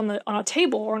cubes on a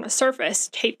table or on a surface,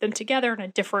 tape them together in a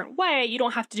different way. You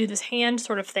don't have to do this hand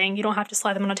sort of thing. You don't have to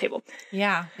slide them on a table.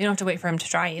 Yeah, you don't have to wait for them to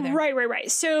dry either.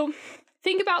 Right. So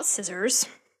think about scissors.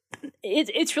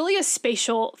 It's really a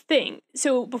spatial thing.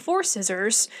 So before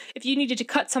scissors, if you needed to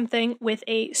cut something with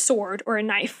a sword or a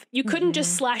knife, you couldn't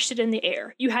just slash it in the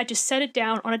air. You had to set it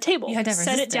down on a table. You had to have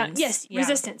set resistance. It down. Yes,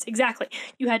 resistance, exactly.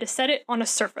 You had to set it on a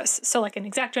surface. So like an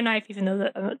X-Acto knife, even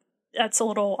though that's a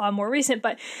little more recent,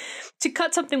 but to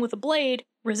cut something with a blade,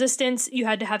 resistance, you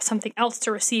had to have something else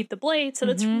to receive the blade. So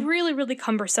that's really, really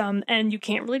cumbersome, and you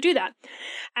can't really do that.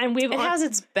 And it has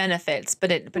its benefits,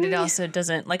 but it also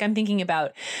doesn't. Like, I'm thinking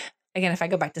about, again, if I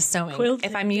go back to sewing,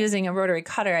 if I'm using a rotary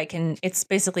cutter, it's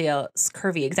basically a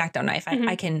curvy X-Acto knife.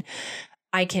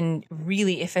 I can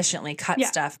really efficiently cut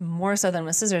stuff more so than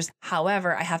with scissors.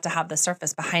 However, I have to have the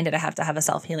surface behind it. I have to have a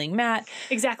self-healing mat.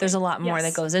 Exactly. There's a lot more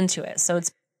that goes into it. So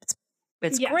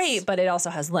it's great, but it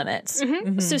also has limits.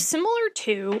 So similar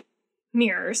to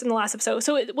mirrors in the last episode.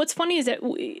 So what's funny is that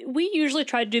we usually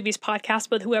try to do these podcasts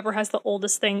with whoever has the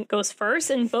oldest thing goes first.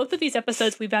 And both of these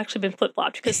episodes, we've actually been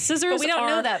flip-flopped because scissors but we don't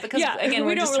know that because, again,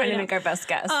 we're just trying to make our best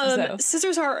guess.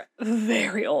 Scissors are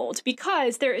very old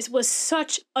because was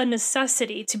such a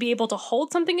necessity to be able to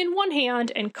hold something in one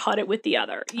hand and cut it with the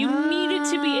other. You needed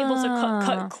to be able to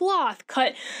cut cloth,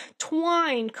 cut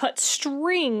twine, cut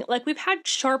string. Like, we've had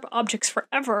sharp objects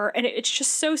forever, and it's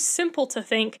just so simple to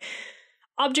think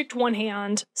object one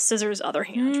hand, scissors other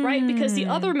hand, right? Because the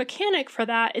other mechanic for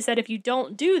that is that if you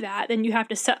don't do that, then you have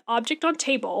to set object on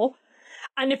table.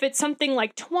 And if it's something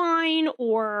like twine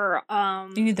or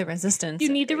you need the resistance. You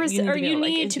need the resistance, or you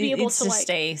need to be able to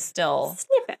stay still.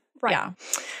 Snip it. Right. Yeah.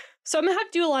 So I'm gonna have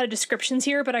to do a lot of descriptions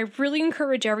here, but I really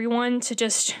encourage everyone to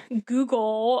just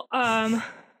Google hold on,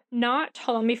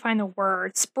 let me find the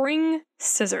word. Spring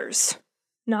scissors.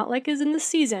 Not like as in the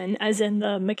season, as in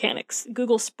the mechanics.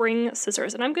 Google spring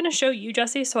scissors. And I'm going to show you,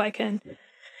 Jesse, so I can...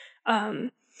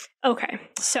 okay,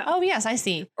 so... Oh, yes, I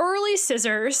see. Early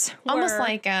scissors were... Almost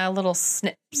like little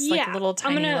snips, like little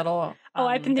tiny little...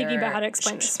 I've been thinking about how to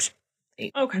explain this.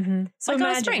 Okay, so like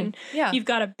imagine you've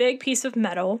got a big piece of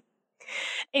metal,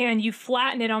 and you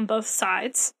flatten it on both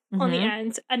sides, on the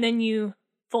ends, and then you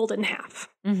fold it in half.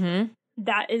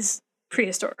 That is...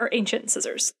 prehistoric or ancient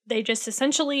scissors. They just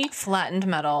essentially flattened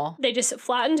metal. They just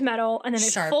flattened metal and then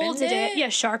they folded it. Yeah,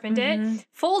 sharpened it,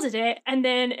 folded it, and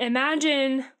then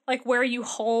imagine like where you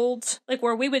hold, like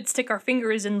where we would stick our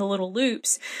fingers in the little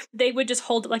loops. They would just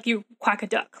hold it like you quack a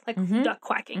duck, like duck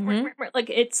quacking. Like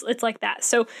it's like that.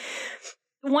 So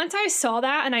once I saw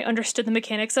that and I understood the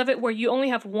mechanics of it, where you only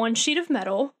have one sheet of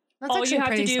metal. That's all you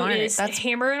have to do smart. is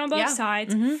hammer it on both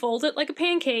sides, fold it like a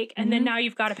pancake, and then now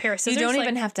you've got a pair of scissors. You don't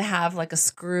even have to have like a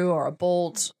screw or a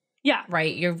bolt. Yeah.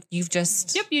 Right. You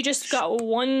just got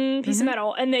one piece of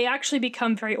metal, and they actually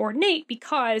become very ornate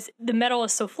because the metal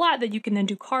is so flat that you can then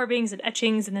do carvings and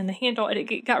etchings, and then the handle, and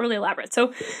it got really elaborate.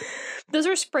 So those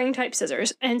are spring type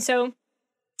scissors. And so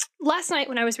last night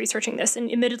when I was researching this,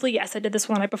 and admittedly, yes, I did this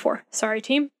one night before. Sorry,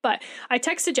 team. But I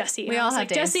texted Jesse. We all have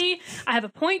days. Jesse, I have a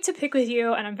point to pick with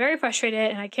you, and I'm very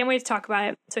frustrated, and I can't wait to talk about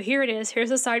it. So here it is. Here's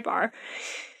the sidebar.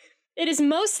 It is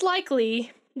most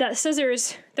likely that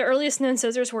scissors, the earliest known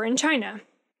scissors, were in China.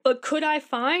 But could I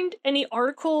find any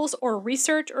articles or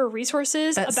research or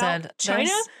resources about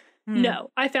China? No,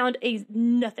 I found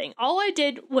nothing. All I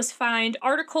did was find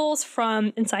articles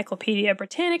from Encyclopedia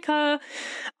Britannica.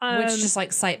 Which just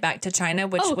like cite back to China,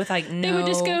 with like no... They would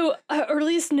just go,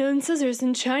 earliest known scissors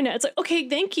in China. It's like, okay,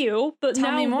 thank you. But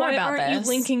Tell me more why about aren't this.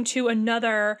 You linking to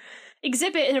another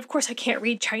exhibit. And of course I can't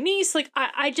read Chinese. Like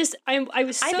I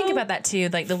think about that too.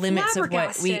 Like the limits of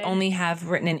what we only have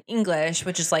written in English,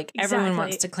 which is like everyone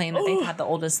wants to claim that they've had the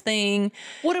oldest thing.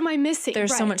 What am I missing?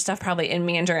 There's so much stuff probably in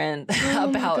Mandarin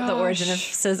about the origin of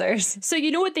scissors. So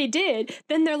you know what they did?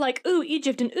 Then they're like, ooh,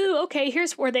 Egypt, and ooh, okay,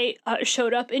 here's where they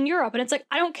showed up in Europe. And it's like,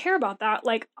 I don't care about that.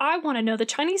 Like, I want to know the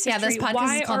Chinese history. Yeah, this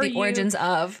podcast is called The Origins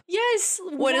of. Yes.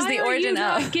 What is the origin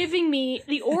of? Not giving me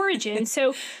the origin.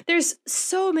 So there's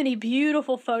so many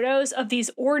beautiful photos of these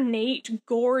ornate,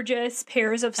 gorgeous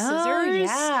pairs of scissors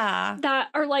that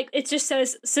are like, it just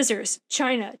says scissors,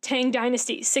 China, Tang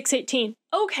Dynasty, 618.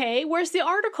 Okay, where's the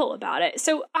article about it?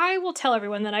 So I will tell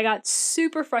everyone that I got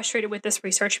super frustrated with this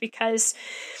research because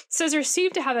scissors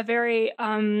seem to have a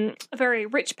very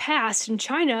rich past in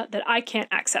China that I can't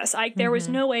access. There was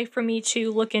no way for me to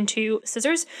look into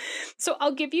scissors. So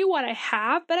I'll give you what I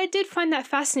have, but I did find that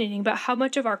fascinating about how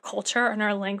much of our culture and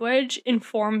our language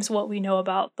informs what we know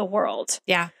about the world.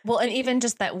 Yeah. Well, and even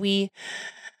just that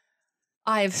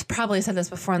I've probably said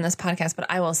this before on this podcast, but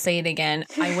I will say it again.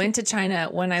 I went to China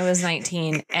when I was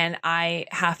 19, and I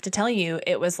have to tell you,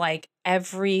 it was like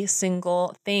every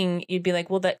single thing you'd be like,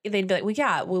 well, they'd be like, well,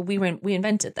 yeah, well, we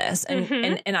invented this.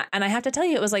 And, and I have to tell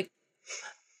you, it was like,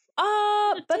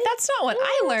 but that's not what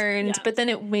I learned. Yeah. But then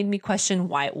it made me question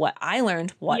what I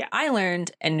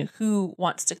learned and who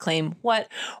wants to claim what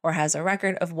or has a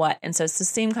record of what. And so it's the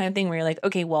same kind of thing where you're like,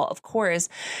 okay, well, of course,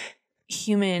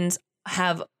 humans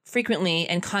have frequently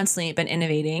and constantly been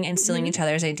innovating and stealing each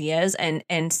other's ideas.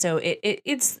 And so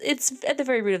it's at the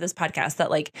very root of this podcast that,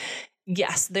 like,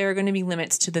 yes, there are going to be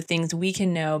limits to the things we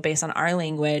can know based on our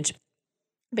language,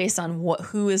 based on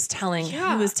who is telling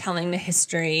the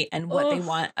history and what they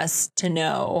want us to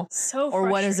know, or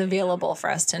what is available for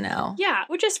us to know. Yeah,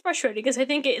 which is frustrating because I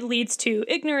think it leads to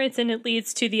ignorance and it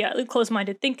leads to the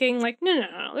closed-minded thinking. Like,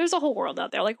 no, there's a whole world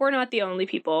out there. Like, we're not the only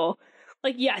people.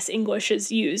 Like, yes, English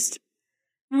is used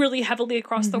really heavily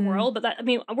across the world, but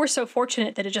we're so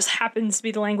fortunate that it just happens to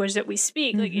be the language that we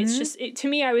speak. Like, it's just, to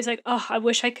me, I was like, oh, I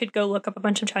wish I could go look up a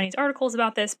bunch of Chinese articles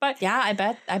about this, but yeah, I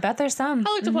bet there's some.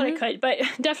 I looked up what I could, but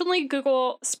definitely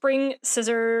Google spring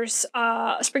scissors,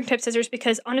 spring type scissors,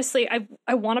 because honestly,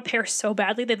 I want a pair so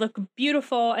badly. They look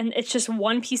beautiful, and it's just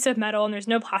one piece of metal, and there's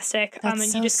no plastic, and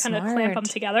you just kind of clamp them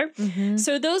together.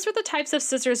 So those were the types of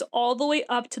scissors all the way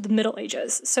up to the Middle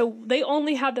Ages. So they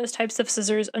only had those types of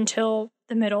scissors until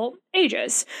the Middle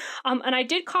Ages. And I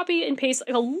did copy and paste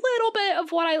like a little bit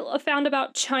of what I found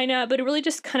about China, but it really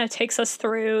just kind of takes us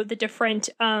through the different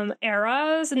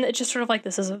eras, and it's just sort of like,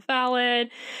 this isn't valid.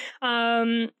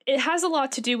 It has a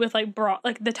lot to do with like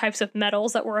the types of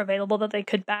metals that were available that they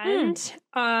could bend.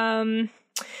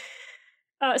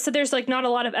 So there's like not a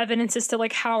lot of evidence as to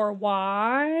like how or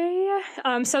why.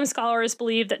 Some scholars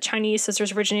believe that Chinese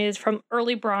scissors originated from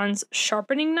early bronze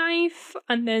sharpening knife,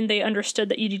 and then they understood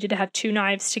that you needed to have two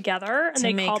knives together, and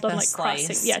they called them like slice.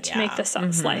 Crossing. Yeah, to make the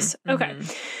slice. Okay.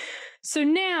 So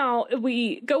now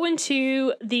we go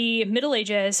into the Middle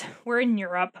Ages. We're in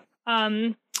Europe.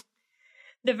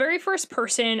 The very first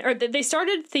person, or they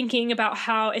started thinking about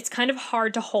how it's kind of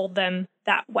hard to hold them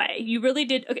that way. You really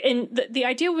did. And the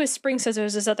idea with spring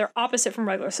scissors is that they're opposite from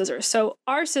regular scissors. So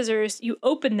our scissors, you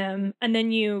open them and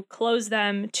then you close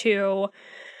them to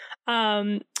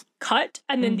cut,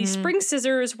 and then these spring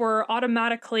scissors were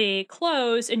automatically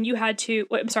closed, and you had to,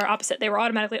 opposite. They were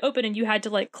automatically open, and you had to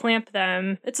like clamp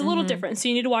them. It's a little different, so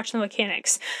you need to watch the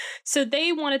mechanics. So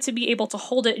they wanted to be able to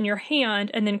hold it in your hand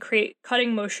and then create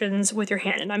cutting motions with your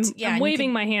hand. And I'm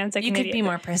waving my hands like you could be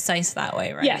more precise that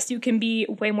way, right? Yes, you can be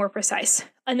way more precise.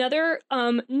 Another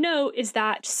note is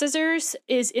that scissors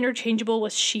is interchangeable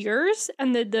with shears,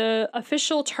 and the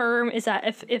official term is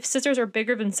that if scissors are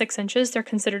bigger than 6 inches, they're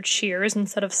considered shears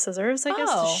instead of scissors, I guess,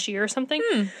 to shear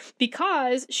something,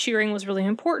 because shearing was really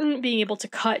important. Being able to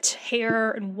cut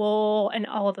hair and wool and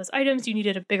all of those items, you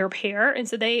needed a bigger pair, and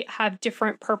so they have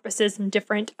different purposes and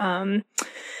different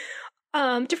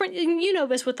different, you know,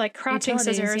 this with like crafting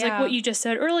scissors, like what you just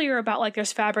said earlier about like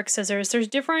there's fabric scissors, there's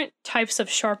different types of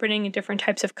sharpening and different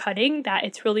types of cutting, that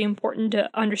it's really important to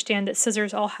understand that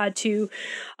scissors all had to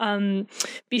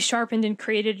be sharpened and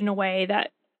created in a way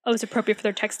that was appropriate for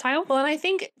their textile. Well, and I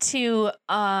think to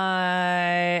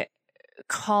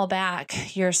call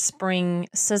back your spring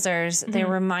scissors, they're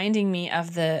reminding me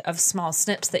of small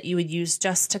snips that you would use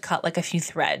just to cut like a few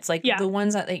threads. Like the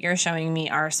ones that you're showing me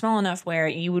are small enough where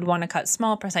you would want to cut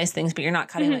small, precise things, but you're not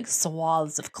cutting like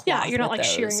swaths of cloth. Yeah, you're not like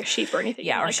shearing a sheep or anything.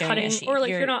 Yeah, or like cutting, a sheep. Or like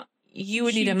you're not. You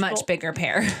would need a much bigger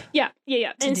pair. Yeah.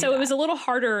 And so it was a little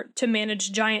harder to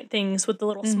manage giant things with the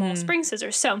little small spring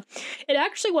scissors. So it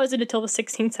actually wasn't until the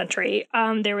 16th century.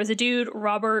 There was a dude,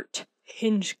 Robert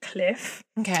Hinchcliffe.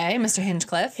 Okay, Mr.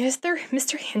 Hinchcliffe. Yes, they're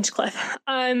Mr. Hinchcliffe.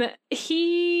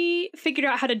 He figured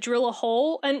out how to drill a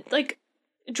hole, and like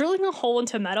drilling a hole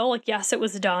into metal, like yes, it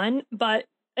was done, but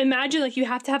imagine like you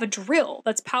have to have a drill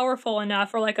that's powerful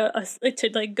enough, or like to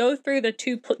like go through the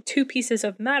two pieces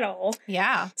of metal.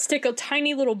 Yeah. Stick a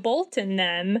tiny little bolt in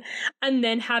them, and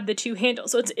then have the two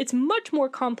handles. So it's much more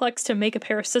complex to make a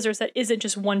pair of scissors that isn't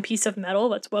just one piece of metal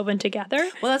that's woven together.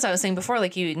 Well, that's what I was saying before.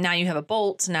 Like now you have a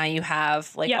bolt. Now you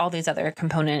have like all these other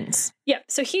components. Yeah.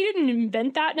 So he didn't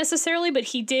invent that necessarily, but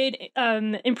he did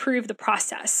improve the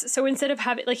process. So instead of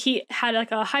having like he had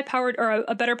like a high powered or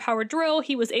a better powered drill,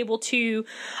 he was able to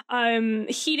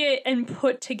heat it and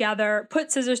put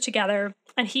scissors together.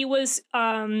 And he was,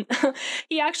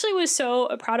 he actually was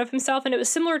so proud of himself. And it was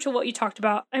similar to what you talked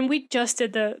about. And we just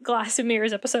did the Glass and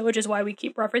Mirrors episode, which is why we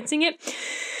keep referencing it.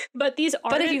 But these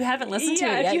But if you haven't listened to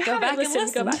it yet, go back and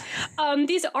listen. Go back.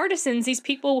 These artisans, these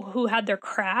people who had their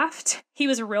craft, he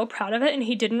was real proud of it. And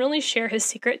he didn't really share his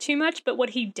secret too much. But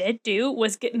what he did do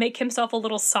was make himself a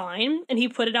little sign. And he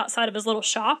put it outside of his little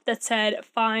shop that said,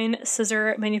 "Fine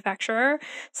Scissor Manufacturer,"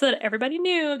 so that everybody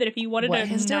knew that if you wanted a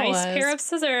nice pair of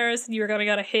scissors, you were going to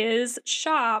go to his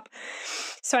shop.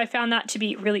 So I found that to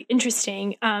be really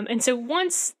interesting. And so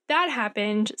once that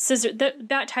happened,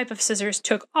 that type of scissors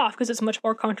took off because it's much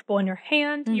more comfortable in your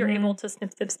hand. Mm-hmm. You're able to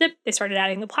snip, snip, snip. They started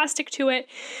adding the plastic to it.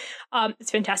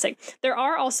 It's fantastic. There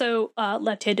are also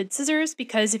left-handed scissors,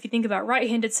 because if you think about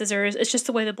right-handed scissors, it's just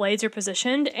the way the blades are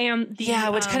positioned. And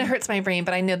which kind of hurts my brain,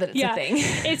 but I know that it's a thing.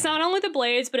 It's not only the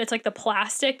blades, but it's like the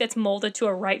plastic that's molded to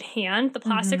a right hand. The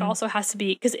plastic also has to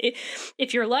be, because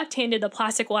if you're left-handed, the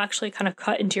plastic will actually kind of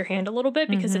cut into your hand a little bit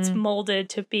because it's molded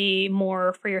to be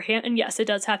more for your hand. And yes, it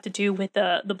does have to do with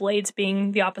the blades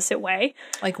being the opposite way,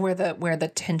 like where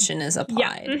the tension is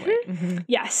applied. Yeah.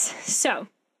 Yes. So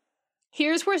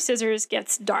here's where scissors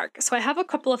gets dark. So I have a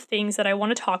couple of things that I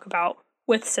want to talk about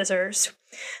with scissors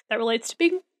that relates to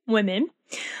being women.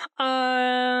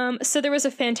 So there was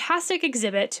a fantastic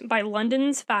exhibit by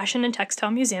London's Fashion and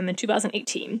Textile Museum in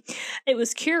 2018. It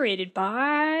was curated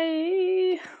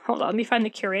by, hold on, let me find the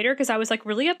curator, because I was like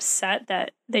really upset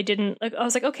that they didn't, like, I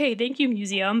was like, okay, thank you,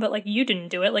 museum, but like you didn't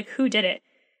do it. Like, who did it?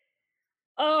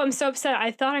 Oh, I'm so upset.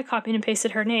 I thought I copied and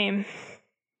pasted her name.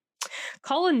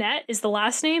 Collinette is the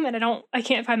last name, and I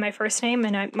can't find my first name,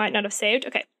 and I might not have saved.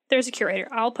 Okay, there's a curator.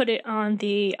 I'll put it on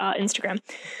the Instagram.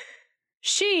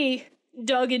 She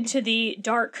dug into the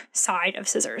dark side of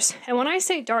scissors. And when I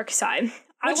say dark side,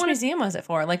 which museum was it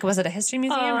for? Like, was it a history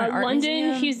museum or an art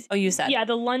London museum? You said. Yeah,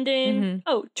 the London.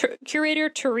 Curator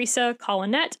Teresa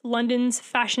Collinette, London's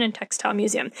Fashion and Textile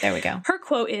Museum. There we go. Her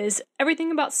quote is,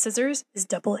 "Everything about scissors is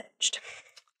double-edged."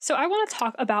 So I want to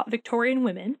talk about Victorian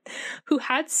women who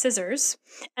had scissors,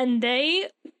 and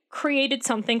they created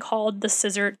something called the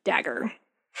scissor dagger.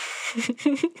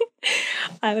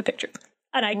 I have a picture.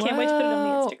 And I can't wait to put it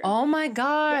on the Instagram. Oh my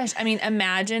gosh. I mean,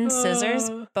 imagine scissors,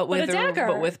 but with a dagger.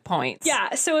 But with points.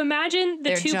 Yeah. So imagine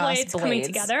the two blades coming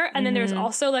together. And then there's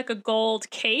also like a gold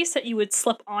case that you would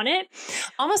slip on it.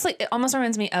 It almost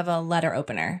reminds me of a letter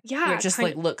opener. Yeah. Where it just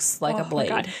like looks like a blade.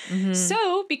 My God.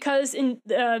 So because in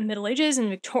the Middle Ages and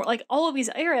Victoria, like all of these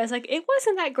eras, like it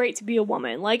wasn't that great to be a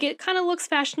woman. Like it kind of looks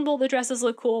fashionable. The dresses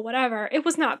look cool, whatever. It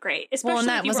was not great. Especially and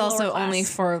that was also only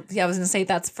for, I was going to say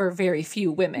that's for very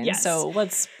few women. Yes. So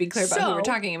let's be clear about who we're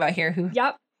talking about here, who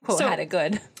quote, had it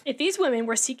good. If these women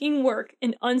were seeking work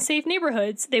in unsafe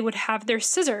neighborhoods, they would have their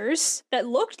scissors that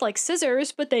looked like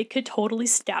scissors, but they could totally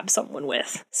stab someone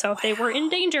with. So if they were in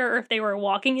danger, or if they were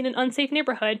walking in an unsafe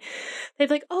neighborhood, they'd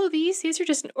be like, "Oh, these are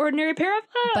just an ordinary pair of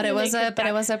gloves." But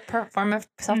it was a form of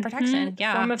self-protection.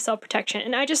 Yeah, form of self-protection.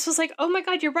 And I just was like, "Oh my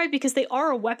God, you're right," because they are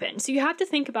a weapon. So you have to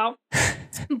think about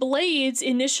blades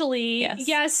initially.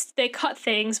 Yes, they cut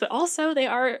things, but also they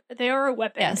are a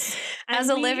weapon. Yes, and as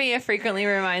Olivia frequently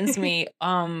reminds me,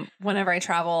 whenever I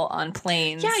travel on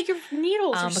planes. Yeah, your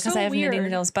needles are because I have knitting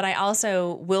needles, but I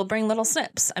also will bring little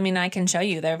snips. I mean, I can show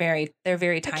you they're very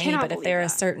tiny, but if they're a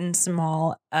certain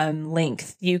small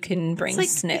length, you can bring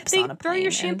snips on a plane. Throw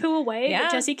your shampoo away,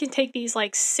 but Jessie can take these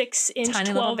like 6-inch,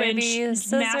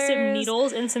 12-inch massive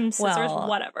needles and some scissors,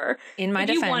 whatever. In my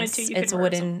defense, it's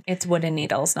wooden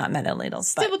needles, not metal needles.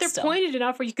 Still, but they're pointed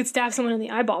enough where you could stab someone in the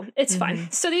eyeball. It's fine.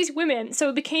 So these women,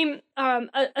 it became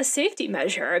a safety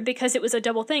measure because it was a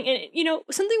double thing. And, you know,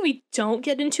 something we don't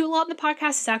get into a lot in the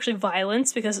podcast is actually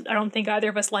violence, because I don't think either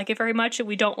of us like it very much. And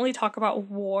we don't really talk about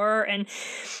war and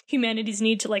humanity's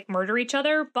need to like murder each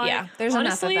other. But yeah, there's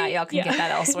honestly, enough of that. Y'all can get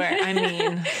that elsewhere. I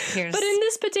mean, But in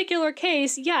this particular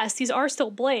case, yes, these are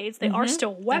still blades. They are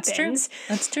still weapons.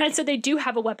 That's true. And so they do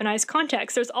have a weaponized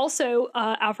context. There's also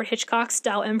Alfred Hitchcock's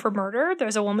Style M for Murder.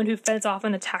 There's a woman who fends off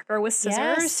an attacker with scissors.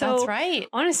 Yes, so that's right.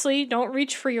 Honestly, don't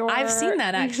reach for your... I've seen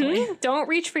that actually. Don't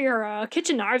reach for your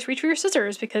kitchen knives. Reach for your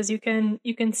scissors because you can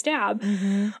stab.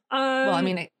 Well, I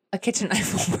mean, a kitchen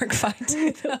knife will work fine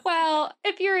too. Well,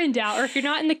 if you're in doubt, or if you're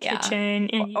not in the kitchen,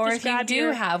 and or if you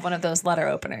do have one of those letter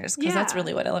openers, because that's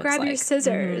really what it looks like. Grab your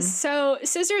scissors. So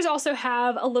scissors also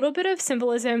have a little bit of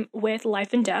symbolism with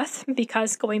life and death,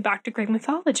 because going back to Greek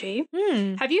mythology,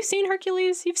 have you seen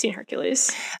Hercules? You've seen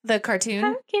Hercules, the cartoon.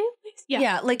 Hercules.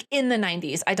 Yeah, like in the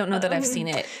 90s. I don't know that I've seen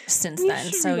it since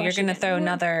then. So you're going to throw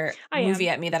another movie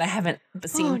at me that I haven't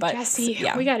seen. But Jesse,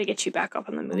 we got to get you back up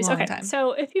on the movies. Okay,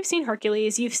 so if you've seen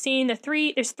Hercules, you've seen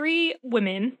there's three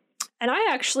women. And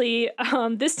I actually,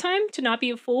 this time, to not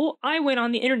be a fool, I went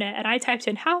on the internet and I typed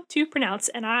in how to pronounce,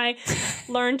 and I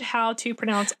learned how to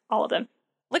pronounce all of them.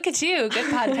 Look at you.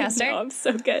 Good podcaster. No, I'm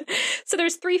so good. So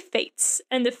there's three fates,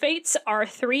 and the fates are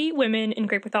three women in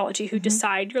Greek mythology who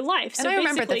decide your life. So and I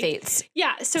remember the fates.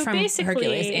 Yeah. So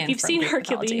basically, if you've seen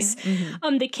Hercules,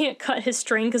 they can't cut his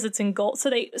string because it's in gold.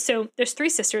 So there's three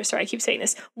sisters. Sorry, I keep saying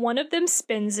this. One of them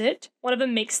spins it. One of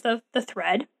them makes the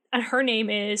thread, and her name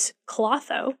is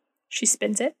Clotho. She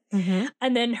spins it.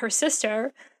 And then her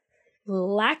sister,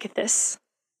 Lachesis,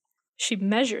 she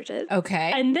measured it.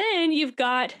 Okay. And then you've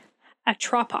got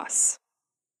Atropos.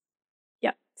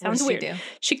 Yep. Sounds weird.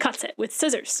 She cuts it with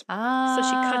scissors. So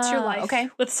she cuts your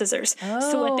life with scissors.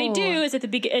 So what they do is at the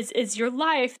beginning is your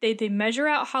life, they measure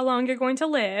out how long you're going to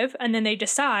live, and then they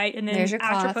decide, and then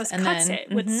Atropos cuts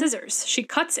it with scissors. She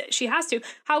cuts it. She has to.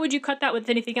 How would you cut that with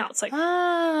anything else? Like,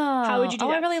 how would you do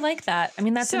that? I really like that. I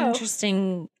mean, that's an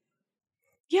interesting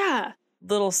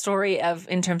little story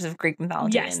in terms of Greek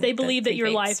mythology. Yes, they believe that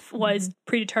your life was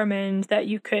predetermined, that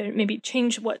you could maybe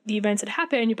change what the events had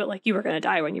happened, but like you were going to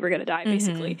die when you were going to die,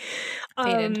 basically.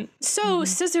 So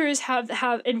scissors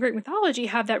have in Greek mythology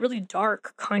have that really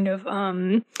dark kind of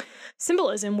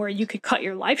symbolism where you could cut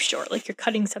your life short, like you're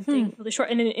cutting something really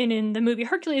short. And in the movie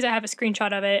Hercules, I have a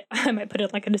screenshot of it. I might put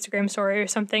it like an Instagram story or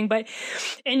something. But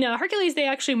in Hercules, they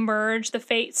actually merge the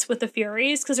fates with the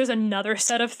Furies, because there's another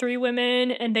set of three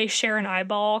women, and they share an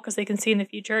eyeball because they can see in the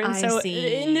future. And so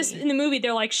in the movie,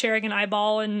 they're like sharing an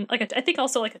eyeball and like I think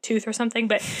also like a tooth or something.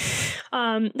 But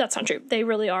that's not true. They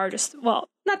really are just, well,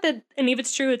 not that any of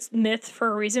it's true. It's myth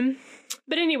for a reason.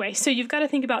 But anyway, so you've got to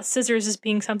think about scissors as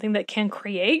being something that can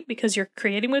create because you're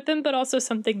creating with them, but also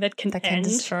something that can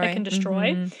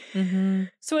destroy.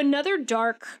 So another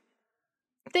dark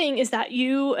thing is that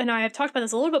you and I have talked about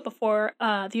this a little bit before,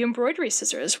 the embroidery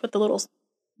scissors with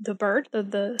the bird,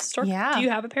 the stork. Yeah. Do you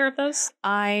have a pair of those?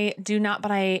 I do not,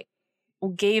 but I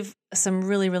gave some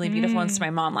really, really beautiful ones to my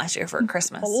mom last year for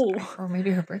Christmas. Or maybe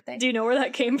her birthday. Do you know where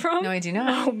that came from? No, I do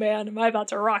not. Oh man, am I about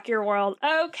to rock your world.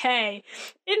 Okay.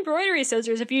 Embroidery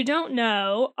scissors, if you don't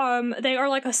know, they are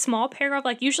like a small pair of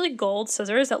like usually gold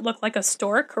scissors that look like a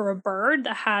stork or a bird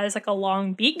that has like a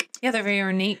long beak. Yeah, they're very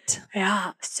ornate.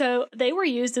 Yeah. So they were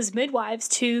used as midwives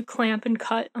to clamp and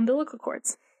cut umbilical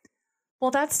cords. Well,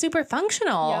 that's super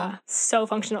functional. Yeah, so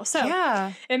functional.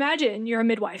 So imagine you're a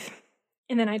midwife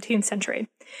in the 19th century,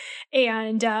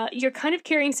 and you're kind of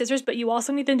carrying scissors, but you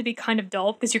also need them to be kind of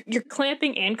dull because you're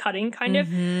clamping and cutting kind of.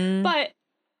 But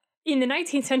in the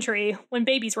 19th century, when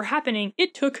babies were happening,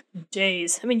 it took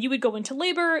days. I mean, you would go into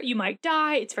labor, you might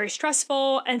die, it's very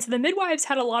stressful. And so the midwives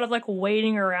had a lot of like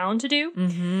waiting around to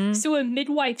do. So a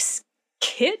midwife's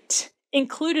kit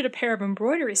included a pair of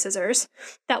embroidery scissors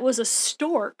that was a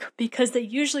stork because they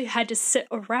usually had to sit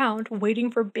around waiting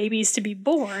for babies to be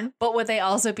born. But would they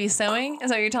also be sewing? Is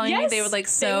that what you're telling me? They would like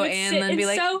sew and then be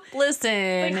like,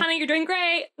 listen, like, honey, you're doing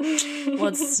great.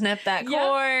 Let's snip that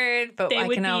cord, but I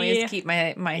can always keep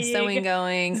my sewing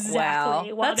going. Exactly. Wow.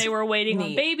 While they were waiting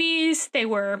on babies, they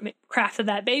were crafted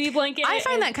that baby blanket. I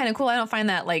find that kind of cool. I don't find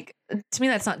that like, to me,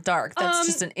 that's not dark. That's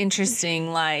just an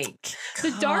interesting, like,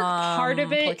 the dark part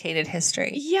of it. Complicated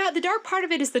history. Yeah, the dark part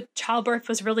of it is the childbirth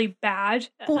was really bad.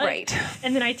 Right.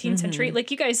 In the 19th century.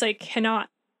 Like, you guys, like, cannot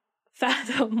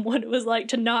fathom what it was like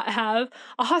to not have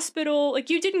a hospital. Like,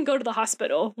 you didn't go to the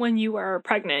hospital when you were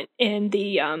pregnant in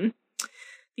the,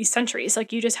 these centuries.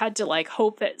 Like, you just had to, like,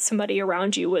 hope that somebody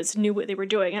around you knew what they were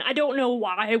doing. And I don't know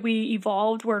why we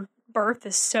evolved where birth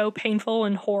is so painful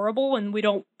and horrible and we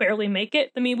don't barely make it.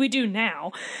 I mean, we do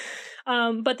now.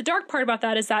 But the dark part about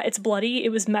that is that it's bloody. It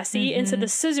was messy. And so the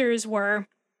scissors were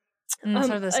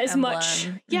sort of this as emblem. much,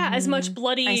 as much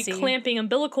bloody, clamping,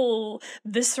 umbilical,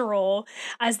 visceral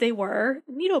as they were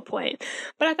needlepoint.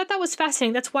 But I thought that was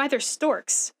fascinating. That's why they're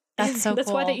storks. That's so That's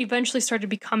cool. why they eventually started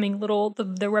becoming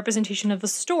the representation of a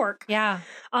stork. Yeah.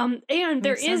 And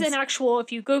there is an actual,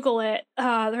 if you Google it,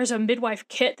 there's a midwife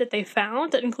kit that they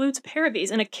found that includes a pair of these,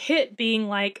 and a kit being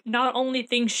like not only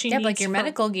things she needs like your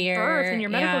medical gear, birth and your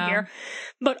medical gear,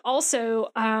 but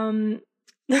also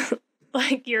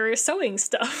like your sewing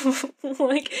stuff.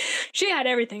 Like she had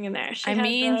everything in there.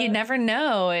 You never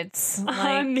know. It's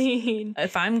like,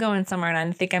 if I'm going somewhere and I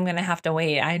think I'm going to have to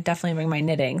wait, I definitely bring my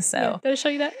knitting. So I'll show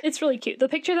you that. It's really cute. The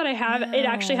picture that I have, it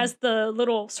actually has the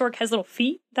little stork has little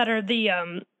feet that are the,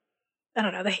 I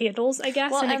don't know, the handles, I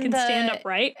guess. And it can stand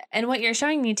upright. And what you're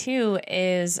showing me too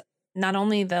is not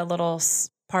only the little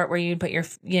part where you put your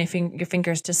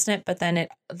fingers to snip, but then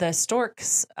the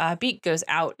stork's beak goes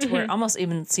out to where it almost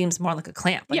even seems more like a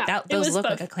clamp. Like those look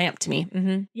like a clamp to me.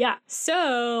 Mm-hmm. Yeah.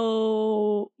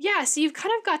 So you've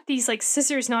kind of got these like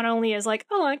scissors not only as like,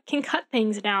 oh, I can cut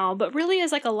things now, but really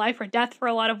as like a life or death for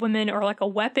a lot of women, or like a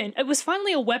weapon. It was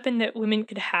finally a weapon that women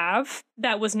could have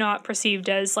that was not perceived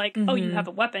as like, oh, you have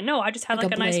a weapon. No, I just had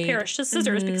like a nice pair of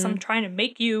scissors because I'm trying to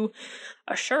make you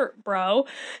a shirt, bro.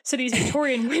 So these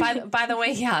Victorian women. By the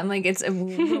way, I'm like, it's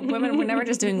women. We're never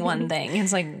just doing one thing.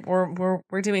 It's like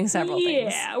we're doing several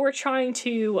things. Yeah, we're trying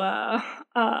to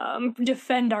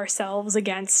defend ourselves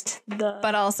against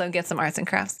but also get some arts and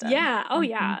crafts done. Yeah. Oh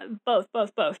yeah. Both.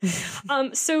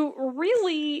 So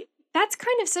really, that's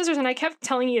kind of scissors, and I kept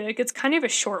telling you like it's kind of a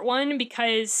short one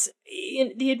because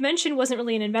the invention wasn't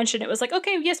really an invention. It was like,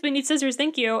 okay, yes, we need scissors,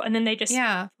 thank you, and then they just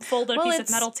folded a piece of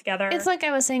metal together. It's like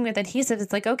I was saying with adhesive.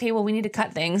 It's like, okay, well, we need to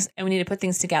cut things and we need to put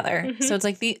things together. Mm-hmm. So it's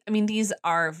like these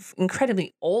are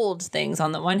incredibly old things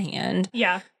on the one hand.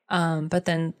 Yeah. But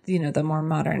then, the more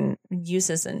modern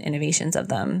uses and innovations of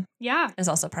them is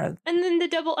also part of. And then the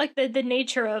double, like the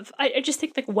nature of, I just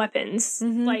think like weapons,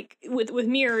 like with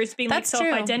mirrors being like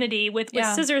self-identity, with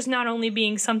scissors not only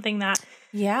being something that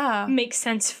makes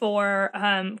sense for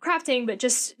crafting, but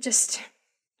just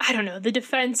I don't know, the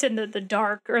defense and the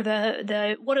dark, or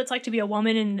the what it's like to be a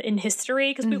woman in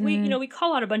history, because we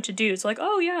call out a bunch of dudes like,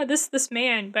 oh yeah, this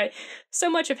man, but so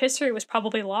much of history was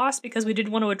probably lost because we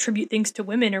didn't want to attribute things to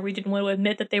women, or we didn't want to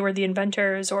admit that they were the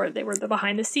inventors or they were the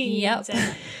behind the scenes. Yep.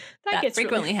 And that gets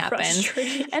frequently really happens.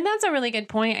 And that's a really good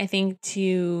point, I think,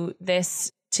 to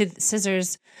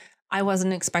scissors. I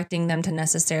wasn't expecting them to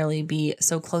necessarily be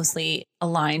so closely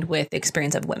aligned with the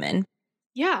experience of women.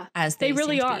 Yeah, as they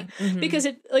really are. Because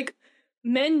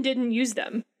men didn't use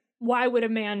them. Why would a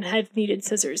man have needed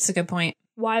scissors? That's a good point.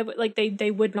 Why would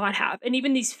they would not have? And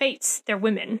even these fates, they're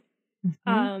women.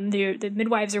 The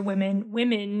midwives are women.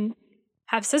 Women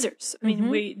have scissors. I mean,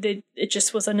 it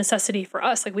just was a necessity for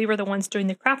us. Like, we were the ones doing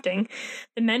the crafting.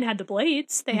 The men had the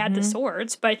blades, they had the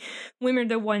swords, but women are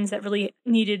the ones that really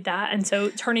needed that. And so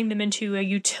turning them into a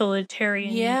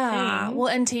utilitarian thing. Well,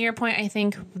 and to your point, I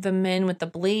think the men with the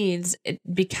blades, it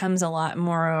becomes a lot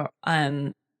more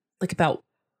like about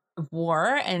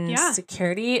war and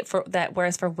security for that,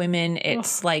 whereas for women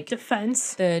it's like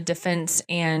defense, the defense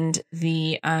and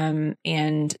the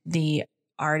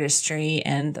artistry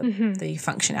and the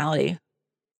functionality.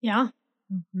 Yeah.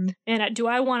 And do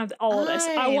I want all of this?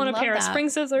 I want a pair of spring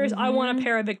scissors. I want a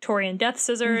pair of Victorian death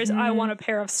scissors. I want a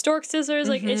pair of stork scissors.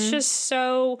 Like, it's just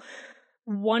so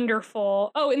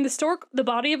wonderful. Oh, and the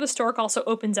body of a stork also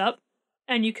opens up,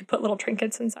 and you could put little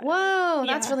trinkets inside. Whoa,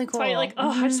 that's really cool. So I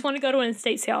I just want to go to an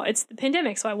estate sale. It's the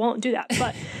pandemic, so I won't do that.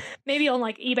 But maybe on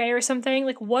like eBay or something.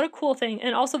 Like, what a cool thing.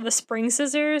 And also the spring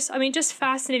scissors. I mean, just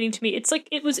fascinating to me. It's like,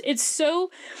 it's so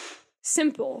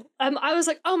simple. I was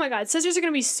like, oh my God, scissors are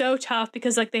going to be so tough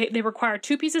because like they require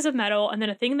two pieces of metal and then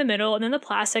a thing in the middle and then the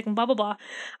plastic and blah, blah, blah.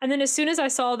 And then as soon as I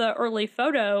saw the early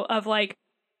photo of like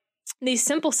these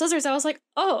simple scissors, I was like,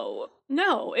 oh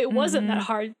no, it wasn't that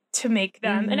hard to make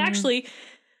them. And actually,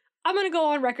 I'm going to go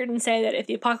on record and say that if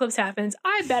the apocalypse happens,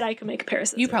 I bet I could make a pair of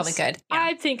scissors. You probably could. Yeah.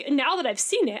 I think now that I've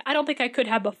seen it, I don't think I could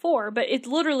have before, but it's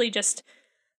literally just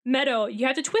metal. You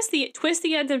have to twist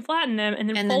the ends and flatten them, and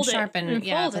then fold sharpen. It.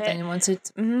 But then once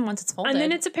it's folded, and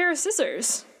then it's a pair of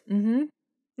scissors.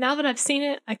 Now that I've seen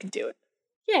it, I could do it.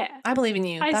 Yeah, I believe in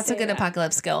you. That's a good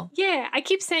apocalypse skill. Yeah, I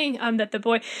keep saying that the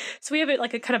boy. So we have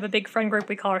like a kind of a big friend group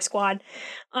we call our squad,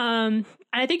 and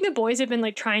I think the boys have been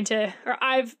like trying to, or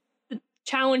I've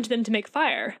challenged them to make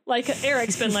fire. Like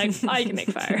Eric's been like, I can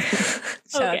make fire.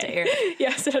 Shout out to Eric.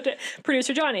 Yeah, shout out to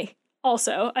producer Johnny.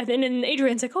 also. And then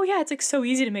Adrian's like, oh yeah, it's like so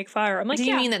easy to make fire. I'm like, do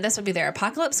you mean that this would be their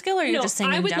apocalypse skill, or you're just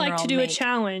saying I would like to do a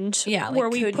challenge where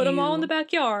we put them all in the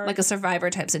backyard. Like a Survivor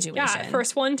type situation. Yeah,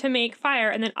 first one to make fire,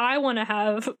 and then I want to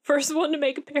have first one to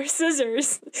make a pair of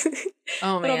scissors.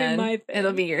 Oh man. That'll be my thing.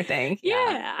 It'll be your thing.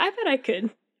 Yeah, I bet I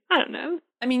could. I don't know.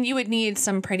 I mean, you would need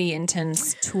some pretty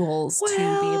intense tools to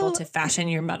be able to fashion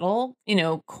your metal,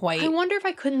 quite. I wonder if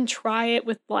I couldn't try it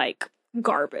with like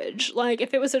garbage. Like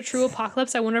if it was a true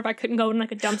apocalypse, I wonder if I couldn't go in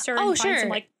like a dumpster and find some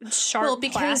like sharp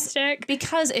plastic.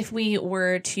 Because if we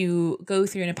were to go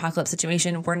through an apocalypse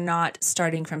situation, we're not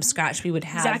starting from scratch. We would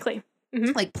have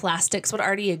like plastics would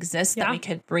already exist that we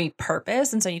could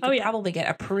repurpose, and so you could probably get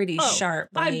a pretty sharp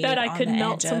blade. I bet I could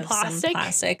melt some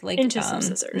plastic like, into some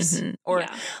scissors. Or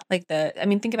like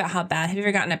think about how bad. Have you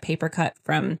ever gotten a paper cut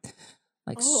from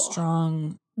like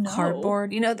strong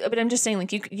cardboard? But I'm just saying,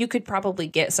 like you could probably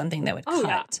get something that would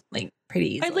cut like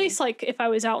pretty easily. At least like if I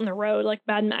was out on the road, like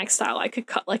Mad Max style, I could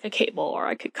cut like a cable, or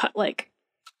I could cut like,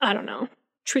 I don't know,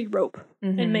 tree rope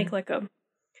and make like a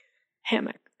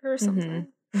hammock or something.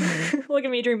 Look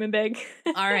at me dreaming big.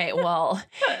 All right. Well,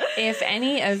 if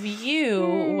any of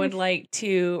you would like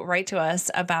to write to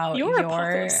us about your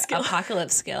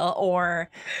apocalypse skill or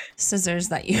scissors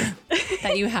that you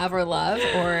have or love,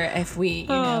 or if we,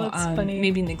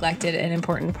 maybe neglected an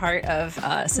important part of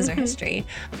scissor history,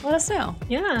 let us know.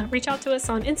 Yeah. Reach out to us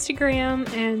on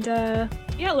Instagram, and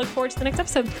look forward to the next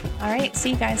episode. All right.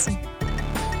 See you guys.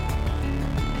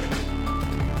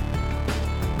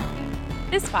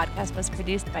 This podcast was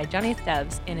produced by Johnny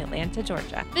Stubbs in Atlanta,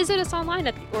 Georgia. Visit us online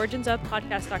at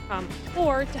theoriginsofpodcast.com,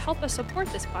 or to help us support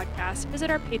this podcast,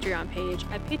 visit our Patreon page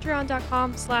at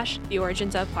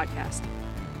patreon.com/theoriginsofpodcast.